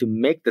opportunity to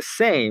make the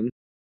same,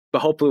 but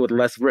hopefully with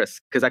less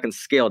risk because I can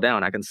scale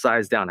down, I can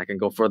size down, I can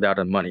go further out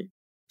in money.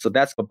 So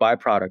that's a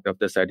byproduct of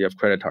this idea of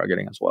credit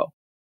targeting as well.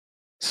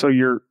 So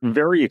you're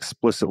very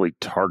explicitly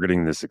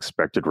targeting this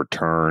expected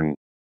return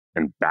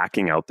and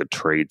backing out the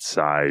trade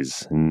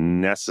size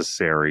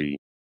necessary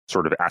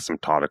sort of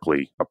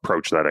asymptotically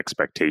approach that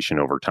expectation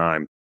over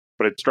time.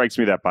 But it strikes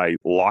me that by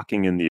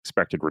locking in the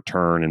expected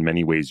return, in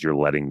many ways, you're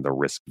letting the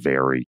risk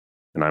vary.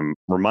 And I'm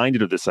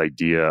reminded of this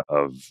idea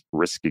of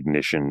risk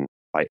ignition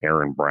by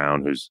Aaron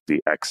Brown, who's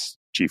the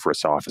ex-chief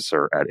risk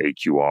officer at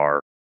AQR.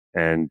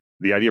 And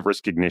the idea of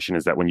risk ignition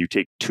is that when you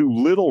take too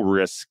little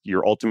risk,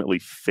 you're ultimately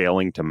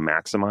failing to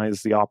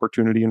maximize the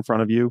opportunity in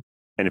front of you.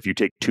 And if you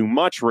take too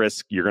much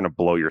risk, you're going to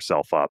blow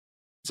yourself up.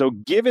 So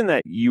given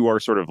that you are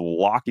sort of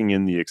locking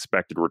in the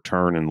expected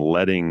return and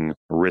letting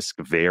risk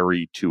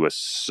vary to a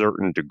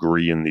certain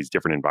degree in these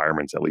different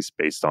environments, at least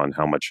based on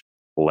how much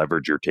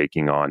leverage you're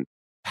taking on,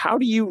 how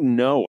do you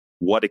know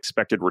what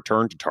expected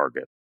return to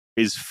target?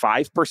 Is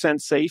 5%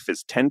 safe?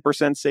 Is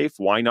 10% safe?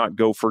 Why not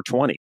go for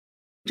 20?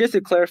 Just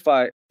to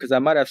clarify, because I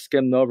might have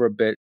skimmed over a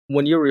bit,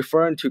 when you're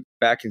referring to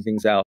backing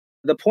things out,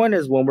 the point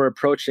is when we're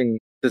approaching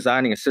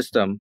designing a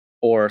system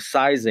or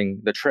sizing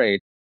the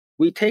trade,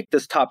 we take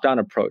this top-down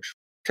approach.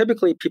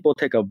 Typically, people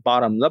take a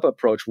bottom-up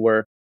approach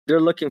where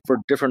they're looking for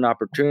different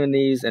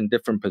opportunities and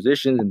different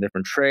positions and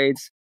different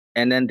trades.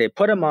 and then they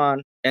put them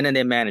on, and then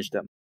they manage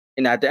them.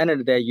 And at the end of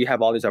the day, you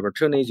have all these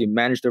opportunities, you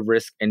manage the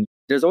risk, and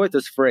there's always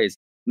this phrase,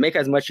 make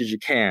as much as you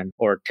can,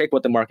 or take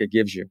what the market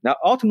gives you. Now,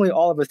 ultimately,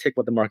 all of us take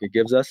what the market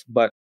gives us,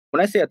 but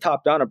when I say a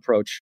top-down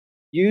approach,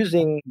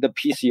 using the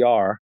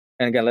PCR,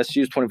 and again, let's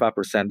use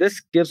 25%,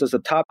 this gives us a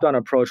top-down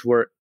approach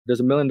where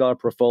there's $1 million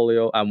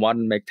portfolio, I want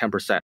to make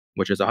 10%,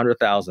 which is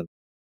 100,000.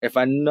 If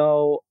I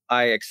know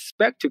I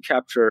expect to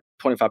capture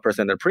 25%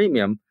 of the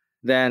premium,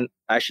 then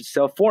I should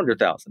sell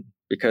 400,000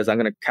 because I'm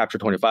going to capture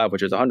 25,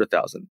 which is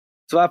 100,000.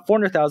 So I have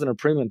 400,000 of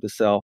premium to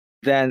sell.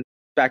 Then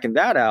backing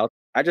that out,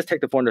 I just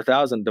take the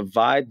 400,000,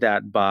 divide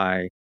that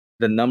by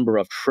the number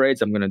of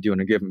trades I'm going to do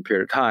in a given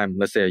period of time,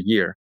 let's say a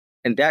year.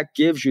 And that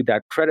gives you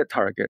that credit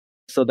target.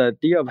 So the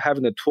idea of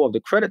having the tool of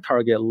the credit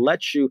target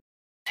lets you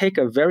take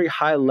a very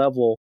high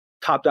level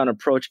top-down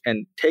approach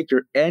and take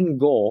your end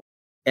goal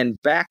and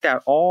back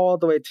that all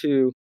the way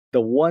to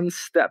the one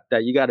step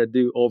that you got to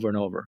do over and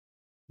over.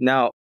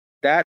 Now,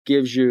 that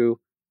gives you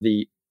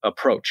the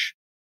approach,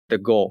 the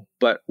goal.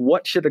 But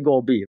what should the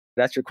goal be?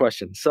 That's your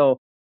question. So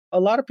a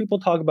lot of people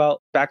talk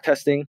about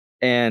backtesting,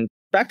 and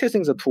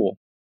backtesting is a tool.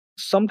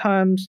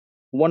 Sometimes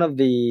one of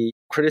the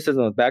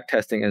criticisms of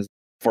backtesting is,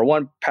 for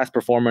one, past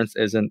performance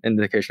is an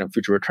indication of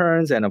future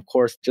returns. And of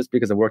course, just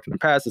because it worked in the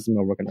past doesn't mean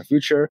it'll work in the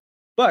future.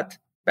 But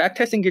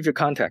backtesting gives you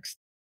context.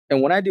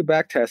 And when I do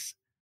backtests,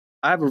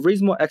 I have a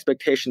reasonable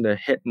expectation to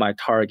hit my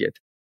target.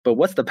 But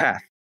what's the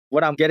path?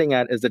 What I'm getting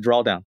at is the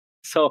drawdown.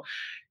 So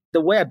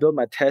the way I build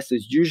my test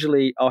is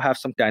usually I'll have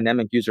some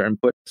dynamic user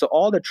input. So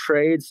all the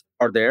trades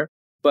are there,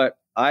 but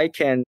I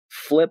can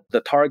flip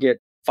the target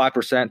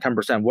 5%,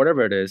 10%,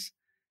 whatever it is.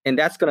 And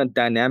that's going to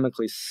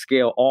dynamically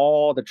scale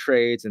all the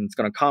trades, and it's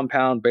going to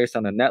compound based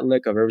on the net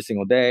lick of every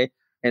single day.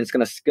 And it's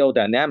going to scale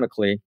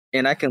dynamically.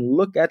 And I can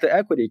look at the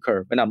equity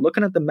curve, and I'm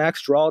looking at the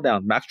max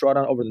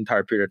drawdown over the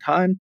entire period of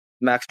time,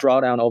 max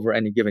drawdown over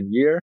any given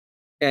year.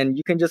 And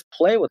you can just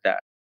play with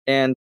that.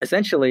 And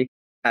essentially,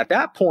 at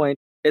that point,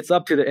 it's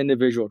up to the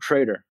individual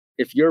trader.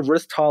 If your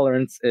risk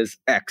tolerance is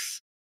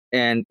X,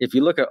 and if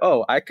you look at,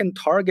 I can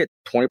target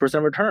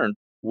 20% return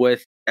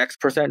with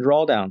X%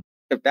 drawdown.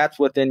 If that's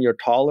within your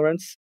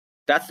tolerance,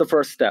 that's the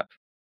first step.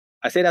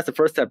 I say that's the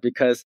first step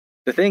because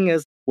the thing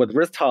is, with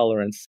risk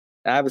tolerance,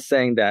 I have a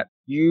saying that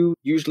you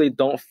usually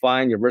don't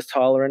find your risk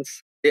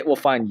tolerance. It will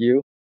find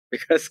you,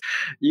 because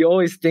you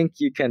always think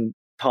you can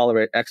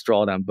tolerate X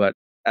drawdown, but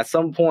at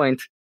some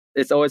point,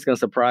 it's always going to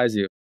surprise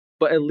you.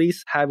 But at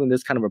least having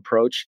this kind of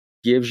approach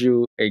gives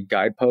you a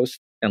guidepost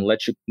and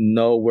lets you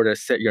know where to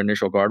set your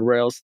initial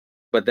guardrails.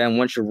 But then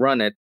once you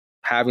run it,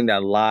 having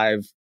that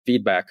live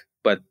feedback,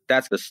 but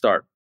that's the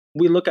start.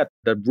 We look at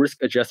the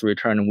risk-adjusted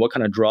return and what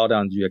kind of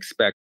drawdown do you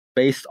expect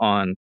based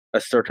on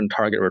a certain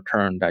target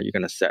return that you're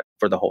going to set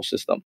for the whole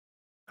system.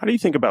 How do you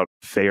think about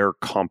fair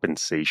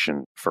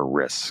compensation for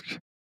risk?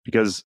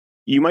 Because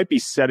you might be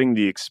setting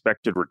the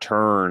expected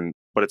return,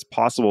 but it's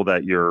possible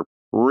that your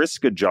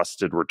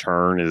risk-adjusted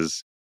return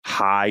is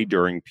high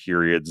during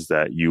periods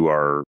that you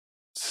are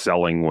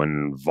selling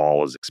when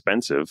vol is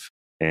expensive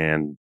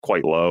and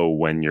quite low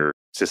when you're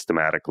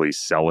systematically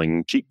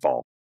selling cheap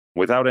vol.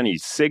 Without any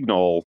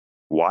signal,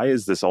 why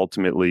is this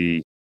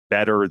ultimately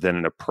better than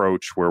an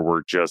approach where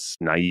we're just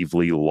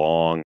naively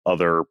long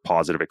other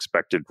positive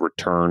expected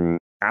return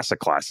asset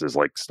classes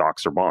like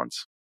stocks or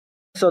bonds?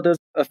 So there's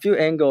a few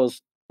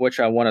angles which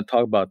I want to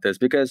talk about this,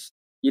 because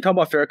you talk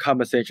about fair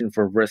compensation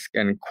for risk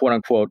and quote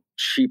unquote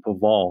cheap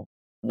vol.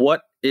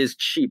 What is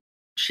cheap?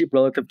 Cheap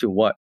relative to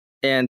what?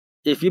 And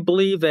if you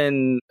believe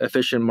in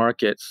efficient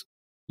markets,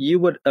 you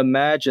would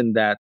imagine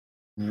that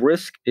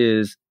risk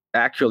is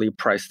actually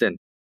priced in.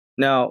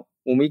 Now,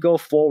 when we go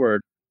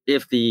forward,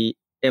 if the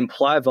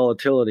implied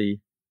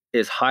volatility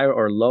is higher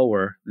or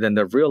lower than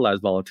the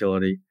realized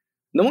volatility,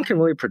 no one can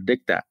really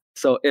predict that.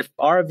 So if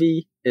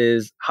RV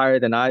is higher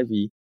than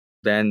IV,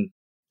 then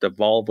the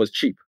vol was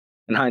cheap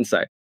in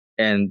hindsight.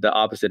 And the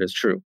opposite is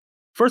true.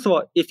 First of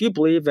all, if you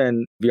believe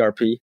in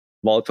VRP,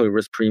 volatility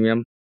risk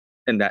premium,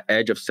 and that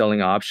edge of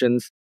selling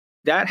options,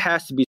 that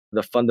has to be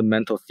the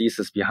fundamental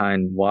thesis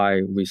behind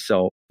why we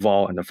sell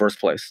vol in the first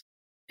place.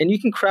 And you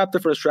can craft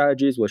different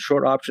strategies with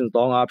short options,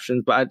 long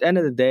options, but at the end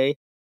of the day,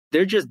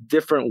 they're just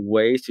different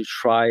ways to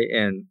try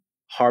and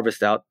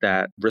harvest out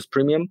that risk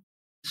premium.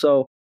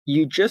 So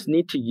you just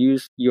need to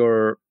use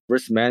your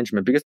risk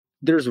management, because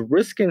there's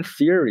risk in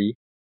theory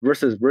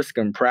versus risk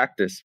in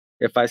practice.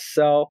 If I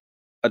sell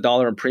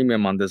 $1 in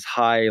premium on this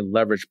high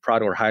leverage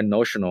product or high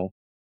notional,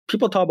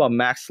 people talk about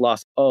max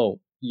loss. Oh,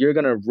 you're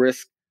going to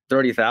risk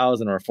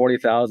 30,000 or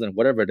 40,000,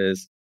 whatever it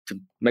is, to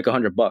make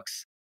 $100.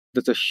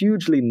 That's a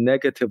hugely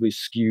negatively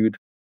skewed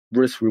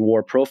risk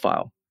reward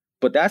profile.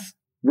 But that's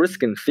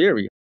risk in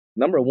theory.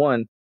 Number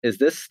one, is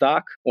this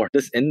stock or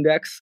this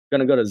index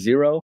going to go to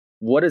zero?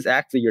 What is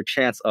actually your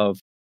chance of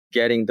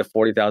getting the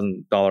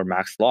 $40,000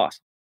 max loss?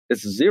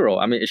 It's zero.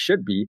 I mean, it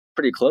should be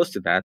pretty close to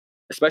that,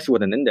 especially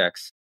with an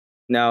index.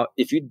 Now,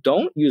 if you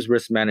don't use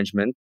risk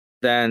management,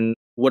 then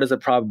what is the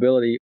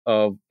probability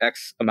of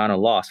X amount of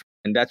loss?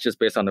 And that's just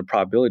based on the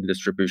probability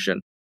distribution.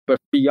 But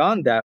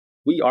beyond that,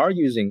 we are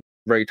using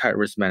very tight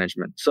risk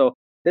management. So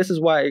this is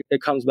why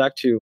it comes back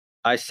to,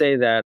 I say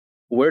that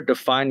we're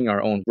defining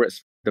our own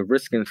risk. The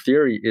risk in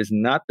theory is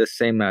not the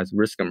same as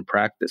risk in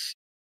practice.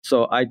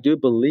 So I do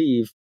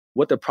believe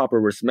with the proper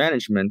risk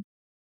management,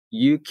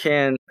 you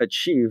can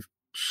achieve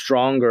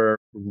stronger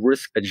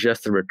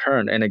risk-adjusted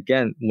return. And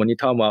again, when you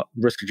talk about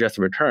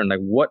risk-adjusted return, like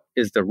what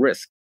is the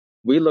risk?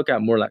 We look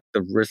at more like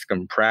the risk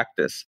in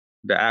practice,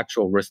 the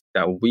actual risk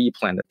that we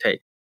plan to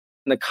take.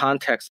 In the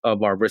context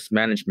of our risk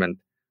management,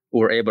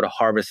 we're able to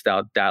harvest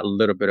out that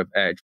little bit of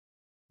edge.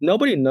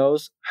 Nobody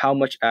knows how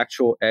much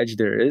actual edge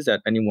there is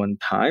at any one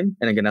time.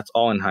 And again, that's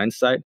all in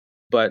hindsight.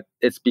 But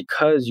it's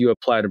because you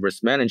apply the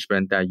risk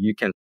management that you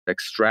can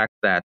extract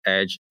that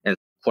edge in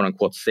quote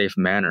unquote safe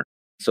manner.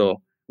 So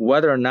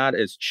whether or not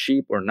it's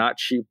cheap or not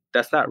cheap,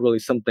 that's not really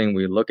something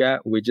we look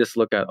at. We just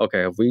look at,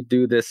 okay, if we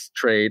do this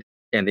trade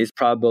and these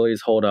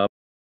probabilities hold up,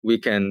 we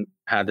can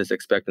have this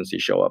expectancy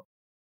show up.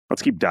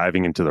 Let's keep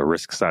diving into the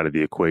risk side of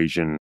the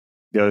equation.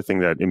 The other thing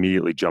that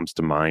immediately jumps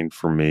to mind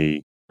for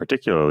me,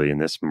 particularly in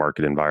this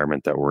market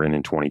environment that we're in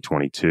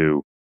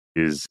 2022,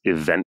 is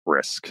event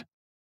risk.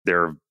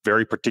 There are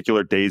very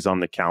particular days on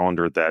the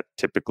calendar that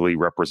typically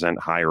represent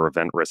higher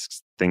event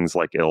risks, things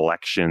like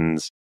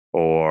elections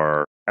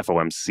or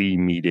FOMC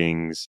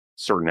meetings,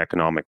 certain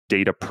economic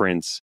data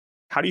prints.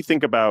 How do you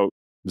think about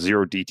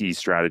zero DTE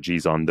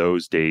strategies on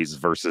those days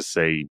versus,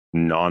 say,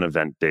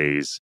 non-event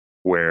days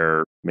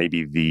where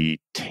maybe the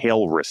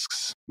tail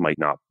risks might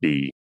not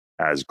be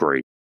as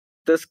great?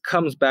 This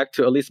comes back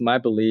to at least my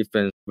belief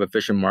in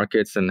efficient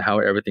markets and how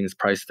everything's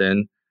priced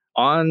in.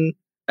 On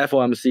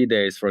FOMC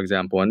days, for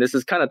example, and this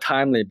is kind of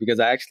timely because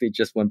I actually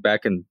just went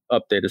back and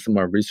updated some of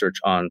our research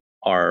on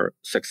our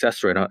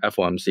success rate on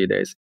FOMC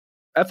days.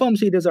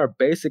 FOMC days are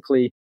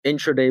basically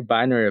intraday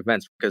binary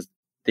events because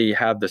they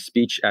have the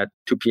speech at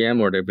 2 p.m.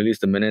 or they release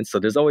the minutes. So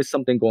there's always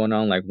something going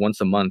on like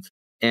once a month.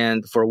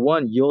 And for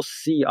one, you'll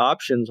see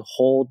options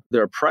hold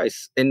their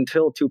price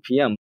until 2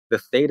 p.m. The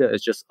theta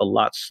is just a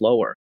lot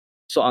slower.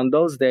 So on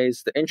those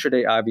days, the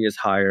intraday IV is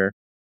higher.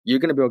 You're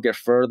going to be able to get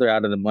further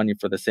out of the money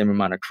for the same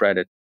amount of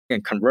credit.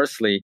 And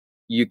conversely,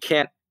 you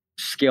can't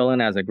scale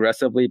in as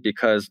aggressively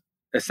because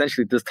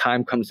essentially this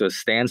time comes to a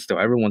standstill.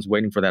 Everyone's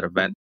waiting for that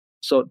event.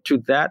 So to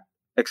that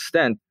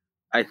extent,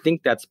 I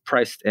think that's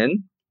priced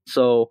in.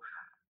 So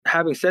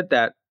having said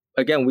that,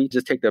 again, we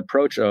just take the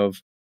approach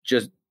of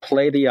just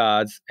play the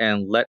odds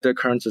and let the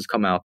occurrences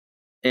come out.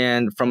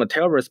 And from a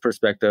tail risk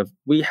perspective,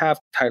 we have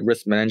tight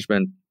risk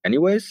management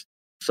anyways.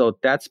 So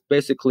that's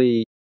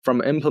basically,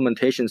 from an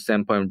implementation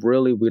standpoint,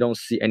 really, we don't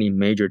see any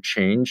major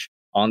change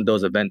on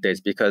those event days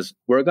because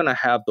we're going to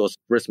have those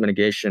risk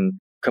mitigation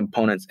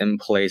components in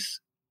place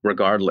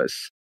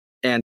regardless.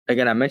 And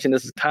again, I mentioned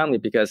this is timely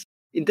because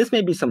this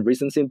may be some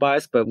recency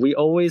bias, but we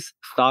always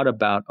thought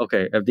about,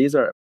 okay, if these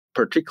are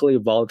particularly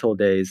volatile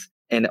days,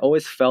 and it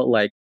always felt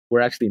like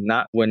we're actually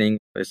not winning,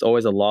 it's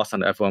always a loss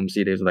on the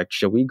FOMC days. Like,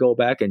 should we go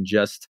back and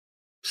just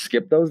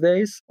skip those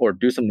days or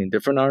do something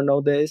different on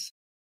those days?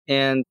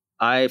 And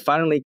I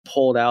finally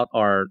pulled out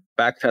our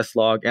backtest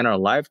log and our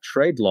live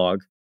trade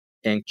log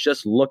and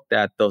just looked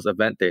at those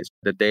event days,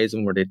 the days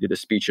where they do the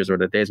speeches or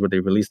the days where they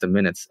release the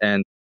minutes.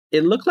 And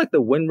it looked like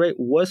the win rate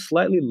was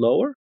slightly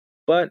lower,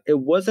 but it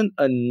wasn't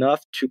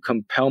enough to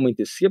compel me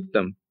to skip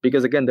them.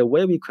 Because again, the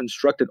way we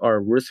constructed our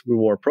risk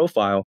reward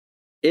profile,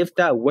 if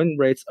that win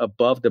rate's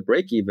above the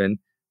break even,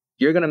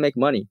 you're going to make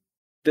money.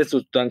 This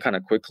was done kind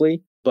of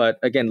quickly. But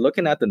again,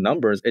 looking at the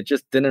numbers, it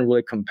just didn't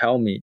really compel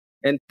me.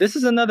 And this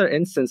is another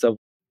instance of,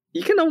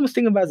 you can almost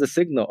think of it as a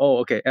signal. Oh,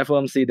 okay,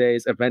 FOMC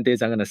days, event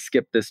days, I'm going to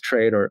skip this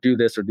trade or do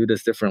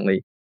this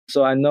differently.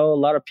 So I know a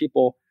lot of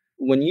people,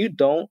 when you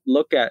don't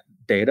look at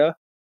data,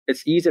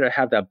 it's easier to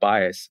have that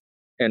bias.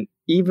 And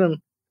even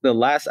the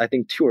last, I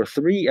think, 2 or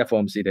 3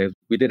 FOMC days,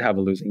 we did have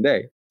a losing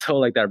day. So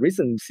like that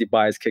recency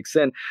bias kicks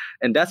in.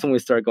 And that's when we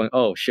start going,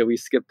 oh, should we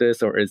skip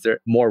this or is there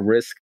more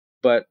risk?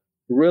 But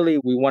really,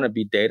 we want to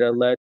be data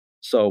led.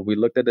 So we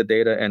looked at the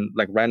data and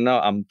like right now,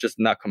 I'm just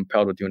not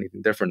compelled to do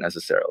anything different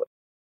necessarily.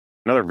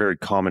 Another very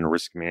common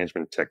risk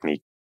management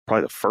technique,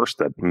 probably the first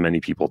that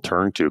many people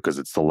turn to because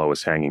it's the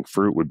lowest hanging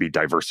fruit, would be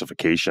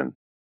diversification.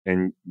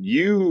 And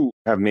you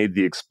have made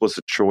the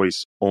explicit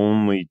choice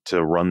only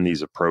to run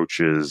these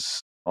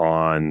approaches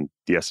on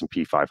the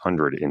S&P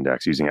 500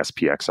 index using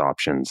SPX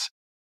options.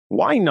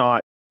 Why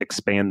not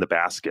expand the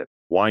basket?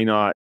 Why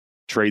not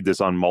trade this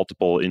on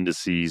multiple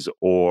indices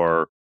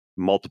or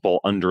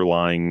multiple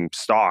underlying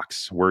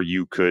stocks where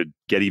you could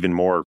get even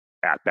more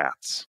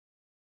at-bats?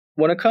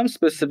 When it comes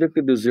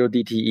specifically to zero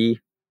DTE,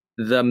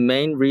 the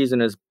main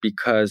reason is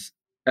because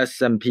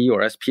S&P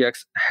or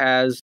SPX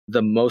has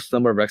the most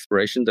number of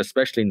expirations,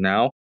 especially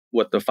now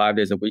with the 5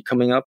 days a week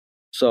coming up.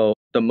 So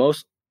the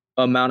most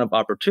amount of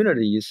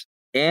opportunities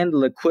and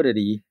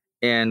liquidity.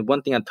 And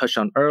one thing I touched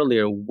on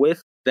earlier,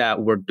 with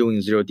that, we're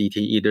doing zero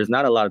DTE. There's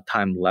not a lot of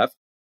time left.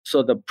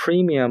 So the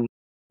premium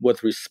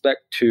with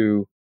respect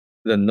to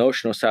the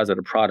notional size of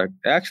the product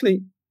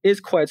actually is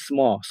quite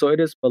small. So it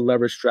is a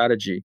leverage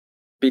strategy.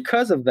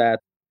 Because of that,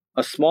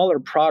 a smaller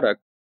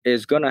product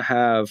is going to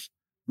have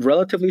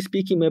relatively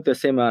speaking, maybe the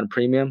same amount of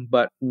premium.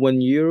 But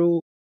when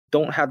you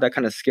don't have that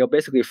kind of scale,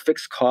 basically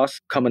fixed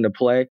costs come into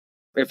play.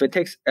 If it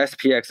takes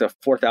SPX, a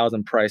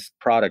 4,000 price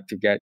product, to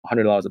get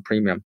 $100 of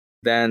premium,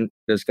 then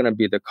there's going to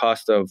be the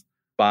cost of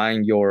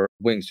buying your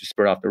wings to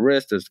spread out the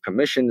risk. There's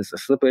commission, there's the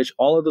slippage.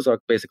 All of those are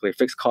basically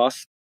fixed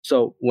costs.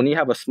 So when you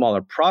have a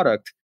smaller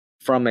product,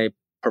 from a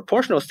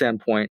proportional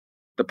standpoint,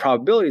 the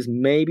probabilities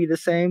may be the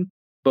same.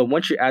 But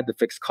once you add the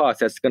fixed costs,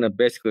 that's going to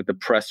basically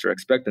depress your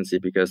expectancy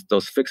because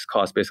those fixed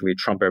costs basically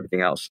trump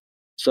everything else.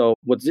 So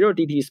with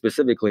 0DTE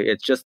specifically,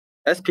 it's just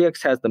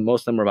SPX has the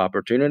most number of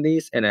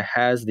opportunities and it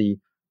has the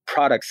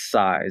product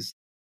size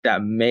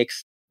that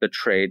makes the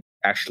trade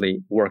actually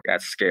work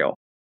at scale.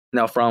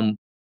 Now, from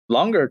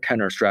longer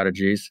tenor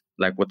strategies,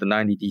 like with the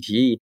 90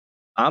 DTE,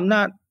 I'm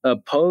not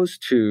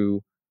opposed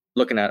to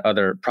looking at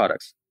other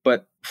products.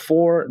 But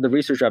for the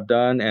research I've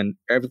done and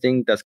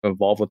everything that's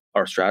evolved with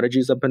our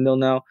strategies up until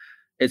now,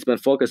 it's been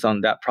focused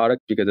on that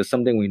product because it's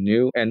something we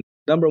knew. And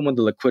number one,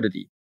 the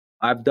liquidity.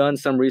 I've done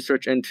some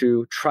research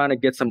into trying to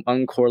get some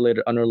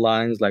uncorrelated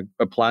underlyings, like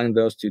applying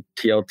those to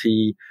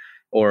TLT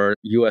or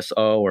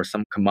USO or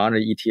some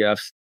commodity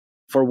ETFs.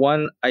 For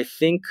one, I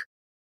think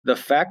the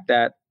fact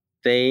that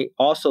they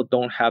also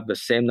don't have the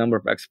same number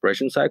of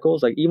expiration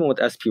cycles, like even with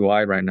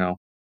SPY right now,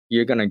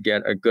 you're going to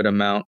get a good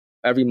amount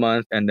every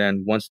month. And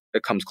then once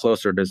it comes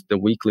closer, there's the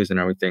weeklies and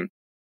everything.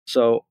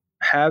 So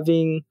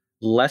having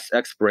less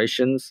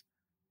expirations,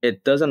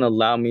 it doesn't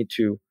allow me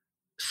to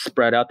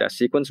spread out that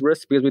sequence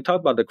risk because we talk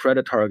about the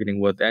credit targeting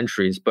with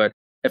entries. But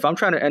if I'm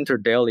trying to enter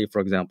daily, for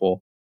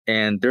example,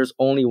 and there's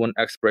only one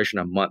expiration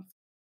a month,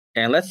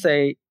 and let's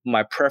say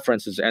my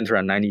preference is to enter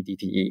at 90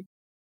 DTE,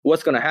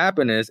 what's going to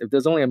happen is if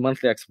there's only a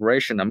monthly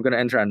expiration, I'm going to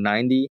enter at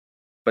 90,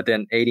 but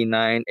then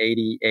 89,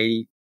 80,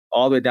 80,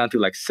 all the way down to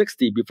like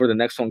 60 before the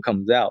next one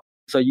comes out.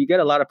 So you get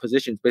a lot of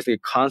positions basically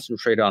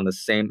concentrated on the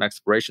same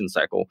expiration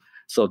cycle.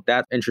 So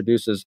that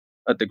introduces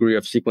a degree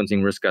of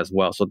sequencing risk as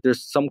well. So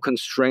there's some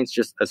constraints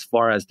just as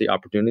far as the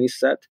opportunity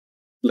set.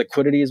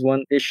 Liquidity is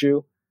one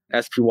issue.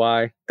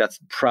 SPY, that's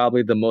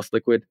probably the most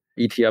liquid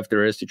ETF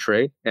there is to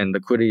trade. And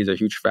liquidity is a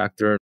huge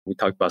factor. We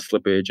talked about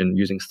slippage and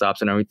using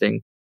stops and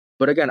everything.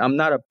 But again, I'm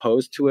not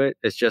opposed to it.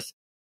 It's just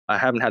I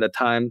haven't had the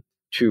time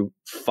to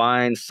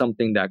find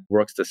something that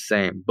works the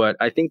same. But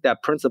I think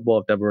that principle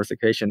of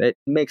diversification, it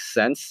makes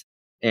sense.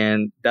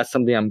 And that's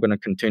something I'm going to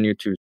continue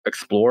to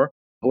explore.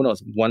 Who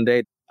knows? One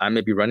day I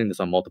may be running this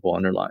on multiple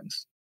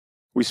underlines.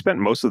 We spent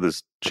most of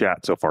this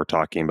chat so far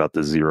talking about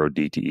the 0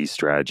 DTE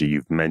strategy.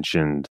 You've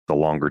mentioned the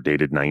longer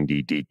dated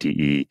 90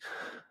 DTE.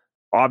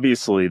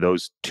 Obviously,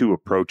 those two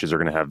approaches are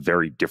going to have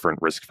very different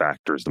risk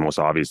factors. The most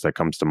obvious that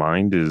comes to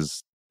mind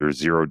is your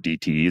 0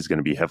 DTE is going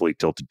to be heavily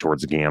tilted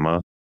towards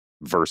gamma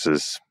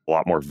versus a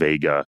lot more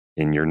vega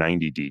in your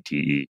 90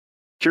 DTE.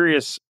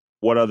 Curious,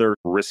 what other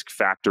risk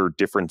factor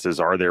differences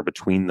are there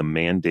between the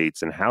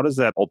mandates and how does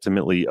that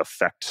ultimately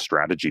affect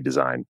strategy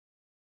design?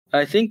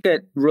 I think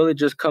that really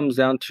just comes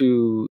down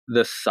to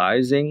the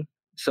sizing.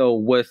 So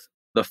with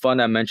the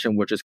fund I mentioned,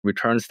 which is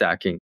return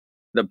stacking,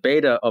 the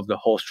beta of the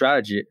whole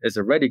strategy is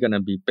already going to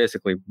be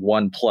basically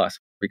 1+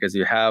 because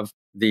you have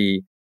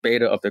the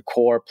beta of the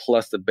core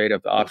plus the beta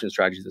of the option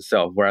strategies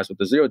itself. Whereas with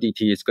the 0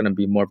 DT, it's going to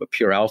be more of a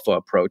pure alpha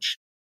approach.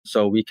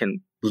 So we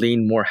can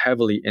lean more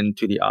heavily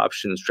into the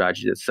option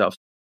strategy itself.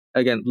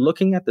 Again,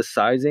 looking at the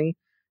sizing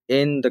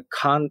in the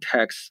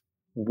context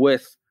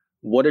with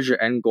what is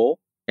your end goal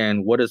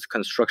and what is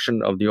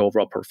construction of the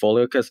overall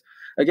portfolio. Because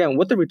again,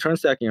 with the return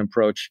stacking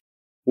approach,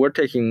 we're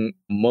taking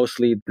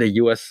mostly the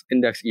US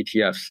index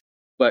ETFs.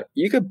 But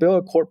you could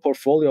build a core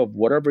portfolio of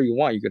whatever you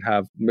want. You could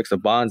have a mix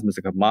of bonds, mix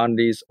of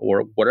commodities,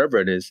 or whatever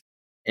it is.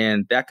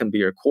 And that can be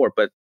your core.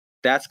 But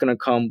that's going to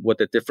come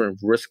with a different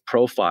risk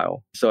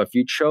profile. So if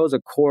you chose a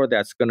core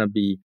that's going to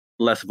be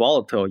less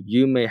volatile,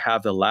 you may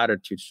have the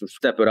latitude to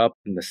step it up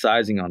in the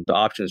sizing on the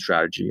option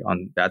strategy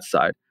on that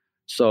side.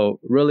 So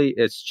really,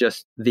 it's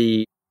just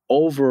the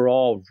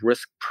overall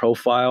risk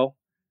profile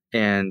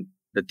and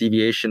the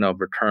deviation of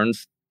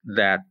returns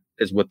that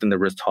is within the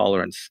risk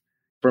tolerance.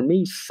 For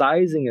me,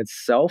 sizing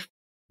itself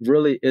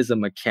really is a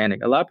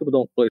mechanic. A lot of people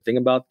don't really think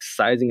about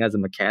sizing as a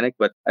mechanic,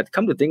 but I've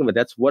come to think of it,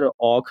 that's what it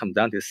all comes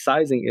down to.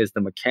 Sizing is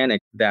the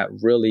mechanic that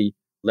really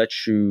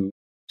lets you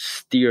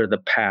steer the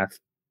path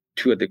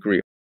to a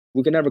degree.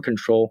 We can never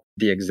control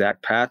the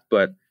exact path,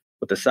 but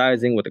with the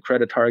sizing, with the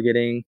credit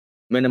targeting,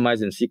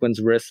 minimizing sequence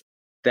risk,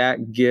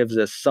 that gives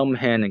us some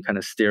hand in kind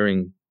of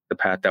steering the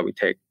path that we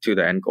take to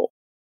the end goal.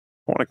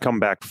 I want to come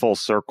back full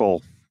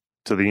circle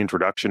to the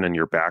introduction and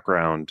your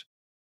background.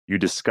 You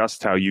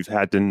discussed how you've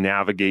had to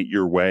navigate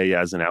your way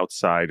as an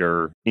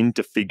outsider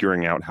into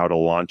figuring out how to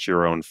launch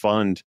your own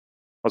fund.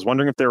 I was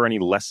wondering if there are any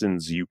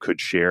lessons you could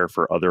share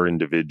for other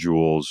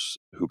individuals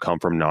who come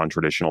from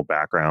non-traditional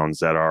backgrounds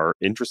that are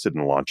interested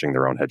in launching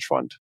their own hedge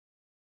fund.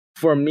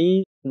 For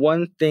me,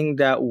 one thing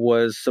that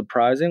was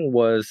surprising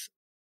was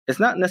it's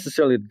not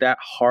necessarily that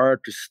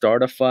hard to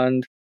start a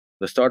fund,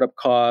 the startup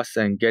costs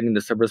and getting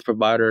the service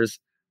providers.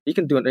 You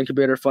can do an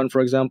incubator fund,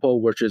 for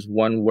example, which is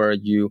one where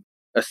you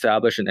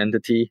establish an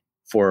entity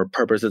for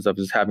purposes of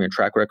just having a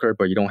track record,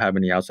 but you don't have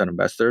any outside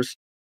investors.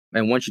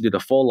 And once you do the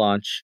full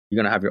launch, you're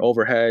going to have your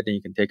overhead and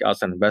you can take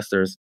outside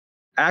investors.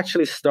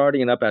 Actually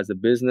starting it up as a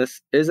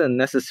business isn't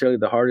necessarily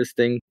the hardest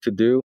thing to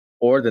do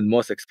or the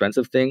most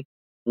expensive thing.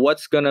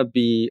 What's going to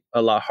be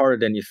a lot harder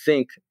than you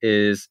think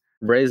is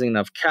raising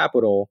enough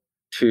capital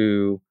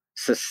to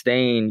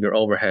sustain your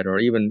overhead or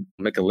even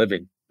make a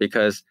living.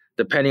 Because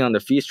depending on the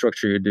fee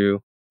structure you do,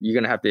 you're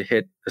going to have to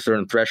hit a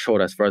certain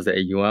threshold as far as the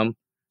AUM.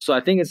 So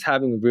I think it's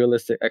having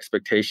realistic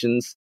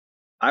expectations.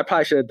 I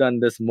probably should have done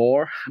this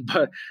more,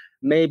 but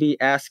maybe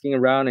asking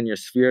around in your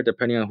sphere,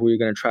 depending on who you're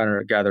going to try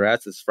to gather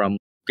assets from,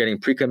 getting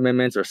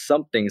pre-commitments or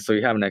something so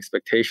you have an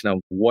expectation of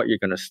what you're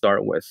going to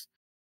start with.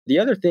 The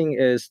other thing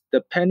is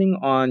depending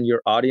on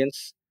your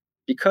audience,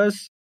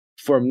 because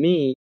for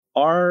me,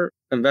 our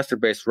investor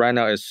base right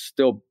now is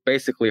still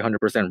basically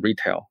 100%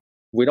 retail.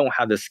 We don't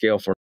have the scale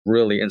for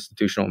really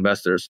institutional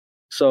investors.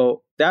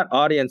 So that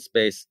audience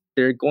base,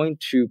 they're going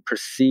to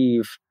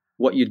perceive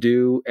what you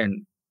do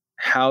and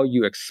how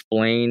you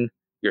explain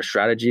your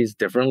strategies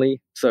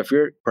differently. So if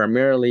you're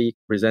primarily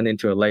presenting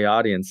to a lay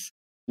audience,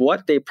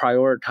 what they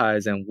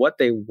prioritize and what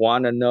they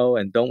want to know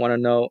and don't want to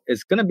know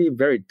is going to be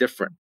very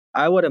different.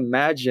 I would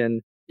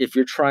imagine if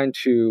you're trying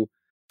to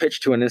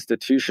pitch to an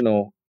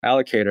institutional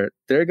allocator,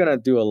 they're going to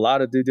do a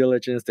lot of due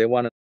diligence. They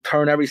want to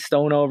turn every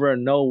stone over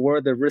and know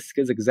where the risk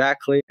is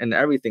exactly and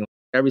everything,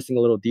 every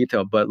single little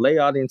detail. But lay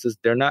audiences,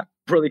 they're not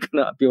really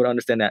going to be able to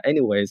understand that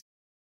anyways.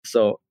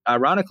 So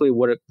ironically,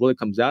 what it really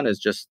comes down is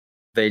just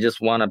they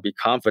just want to be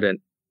confident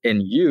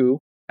in you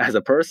as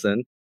a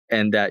person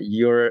and that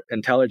you're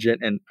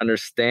intelligent and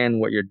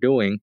understand what you're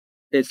doing.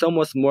 It's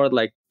almost more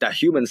like that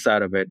human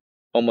side of it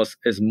almost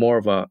is more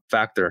of a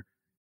factor.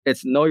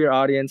 It's know your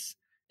audience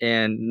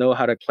and know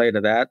how to play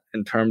to that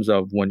in terms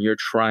of when you're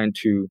trying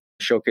to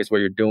showcase what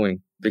you're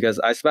doing. Because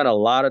I spent a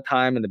lot of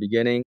time in the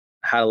beginning,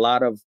 had a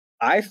lot of,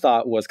 I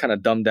thought was kind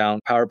of dumbed down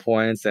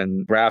PowerPoints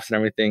and graphs and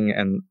everything.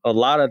 And a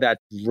lot of that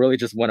really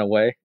just went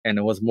away. And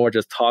it was more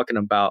just talking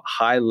about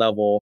high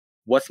level,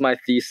 what's my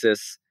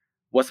thesis?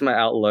 What's my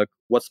outlook?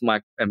 What's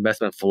my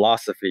investment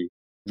philosophy?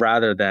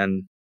 Rather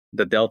than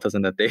the deltas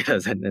and the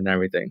thetas and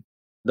everything.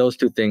 Those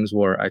two things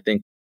were, I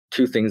think,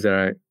 two things that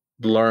I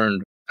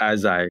learned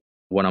as I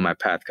went on my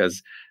path.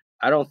 Because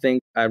I don't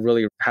think I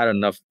really had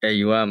enough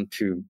AUM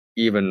to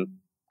even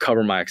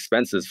cover my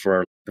expenses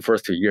for the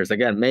first 2 years.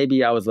 Again,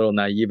 maybe I was a little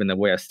naive in the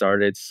way I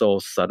started so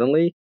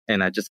suddenly.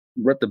 And I just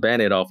ripped the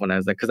Band-Aid off when I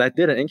was like, because I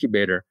did an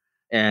incubator.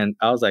 And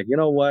I was like, you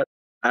know what?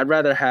 I'd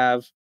rather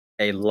have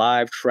a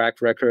live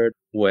track record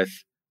with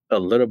a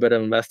little bit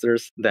of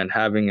investors than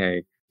having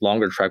a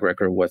longer track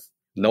record with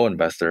no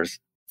investors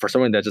for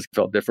something that just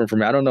felt different for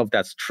me. I don't know if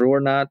that's true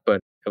or not, but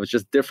it was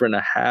just different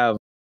to have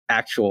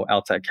actual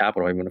outside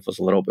capital, even if it was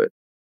a little bit.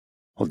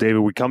 Well, David,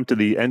 we come to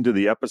the end of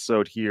the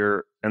episode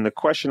here. And the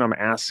question I'm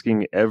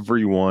asking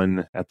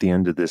everyone at the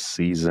end of this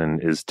season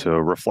is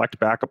to reflect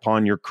back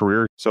upon your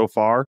career so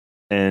far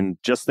and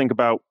just think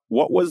about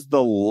what was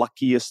the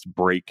luckiest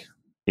break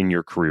in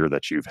your career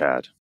that you've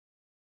had?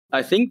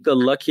 I think the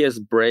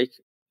luckiest break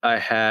I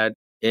had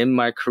in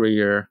my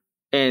career,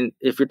 and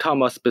if you're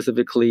talking about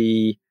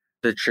specifically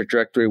the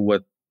trajectory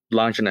with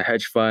launching a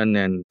hedge fund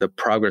and the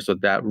progress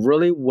with that,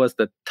 really was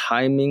the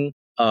timing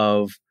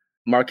of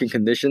market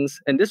conditions.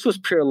 And this was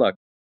pure luck.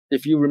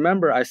 If you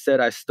remember, I said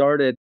I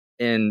started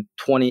in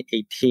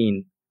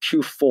 2018,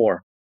 Q4.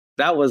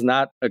 That was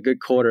not a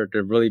good quarter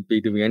to really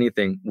be doing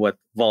anything with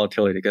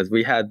volatility because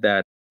we had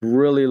that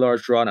really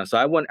large drawdown. So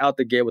I went out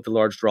the gate with a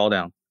large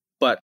drawdown.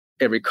 But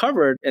it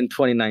recovered in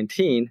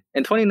 2019.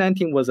 And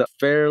 2019 was a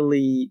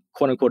fairly,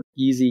 quote unquote,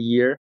 easy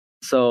year.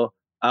 So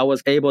I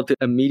was able to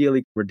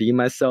immediately redeem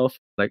myself.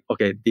 Like,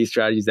 okay, these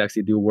strategies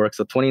actually do work.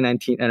 So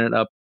 2019 ended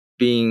up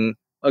being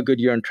a good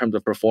year in terms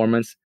of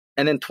performance.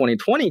 And then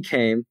 2020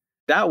 came.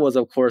 That was,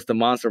 of course, the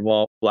monster of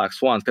all black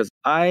swans because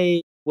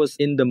I was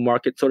in the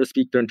market, so to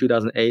speak, during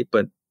 2008,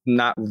 but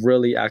not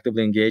really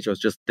actively engaged. I was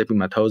just dipping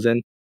my toes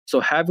in. So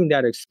having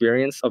that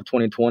experience of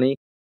 2020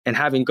 and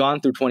having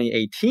gone through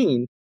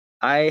 2018,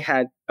 I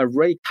had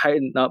already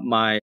tightened up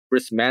my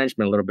risk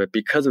management a little bit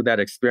because of that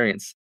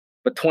experience.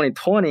 But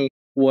 2020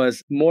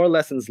 was more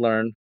lessons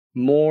learned,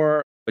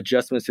 more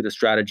adjustments to the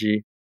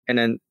strategy. And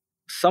then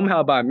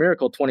somehow by a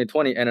miracle,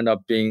 2020 ended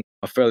up being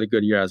a fairly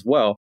good year as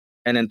well.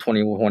 And then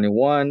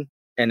 2021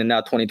 and then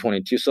now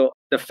 2022. So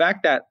the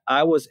fact that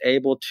I was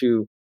able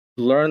to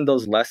learn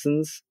those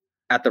lessons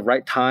at the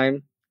right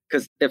time,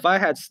 because if I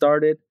had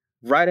started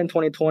right in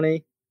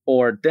 2020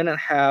 or didn't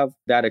have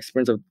that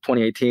experience of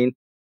 2018,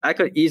 I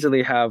could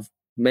easily have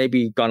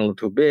maybe gone a little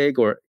too big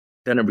or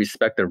didn't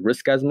respect the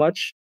risk as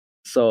much.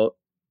 So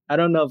I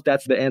don't know if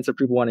that's the answer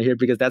people want to hear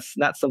because that's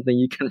not something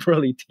you can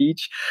really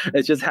teach.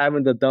 It's just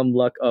having the dumb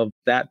luck of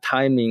that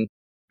timing.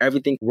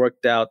 Everything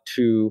worked out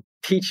to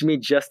teach me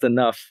just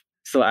enough.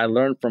 So I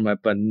learned from it,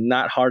 but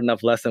not hard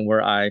enough lesson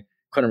where I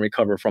couldn't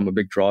recover from a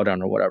big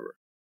drawdown or whatever.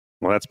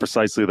 Well, that's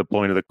precisely the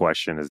point of the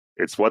question.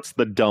 It's what's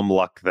the dumb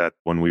luck that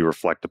when we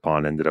reflect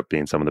upon ended up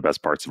being some of the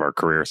best parts of our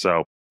career.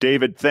 So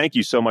David, thank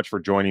you so much for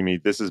joining me.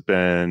 This has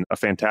been a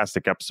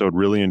fantastic episode.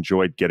 Really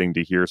enjoyed getting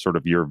to hear sort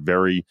of your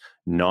very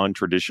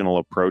non-traditional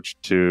approach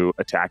to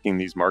attacking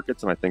these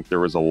markets. And I think there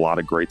was a lot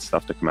of great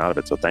stuff to come out of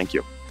it. So thank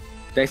you.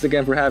 Thanks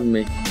again for having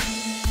me.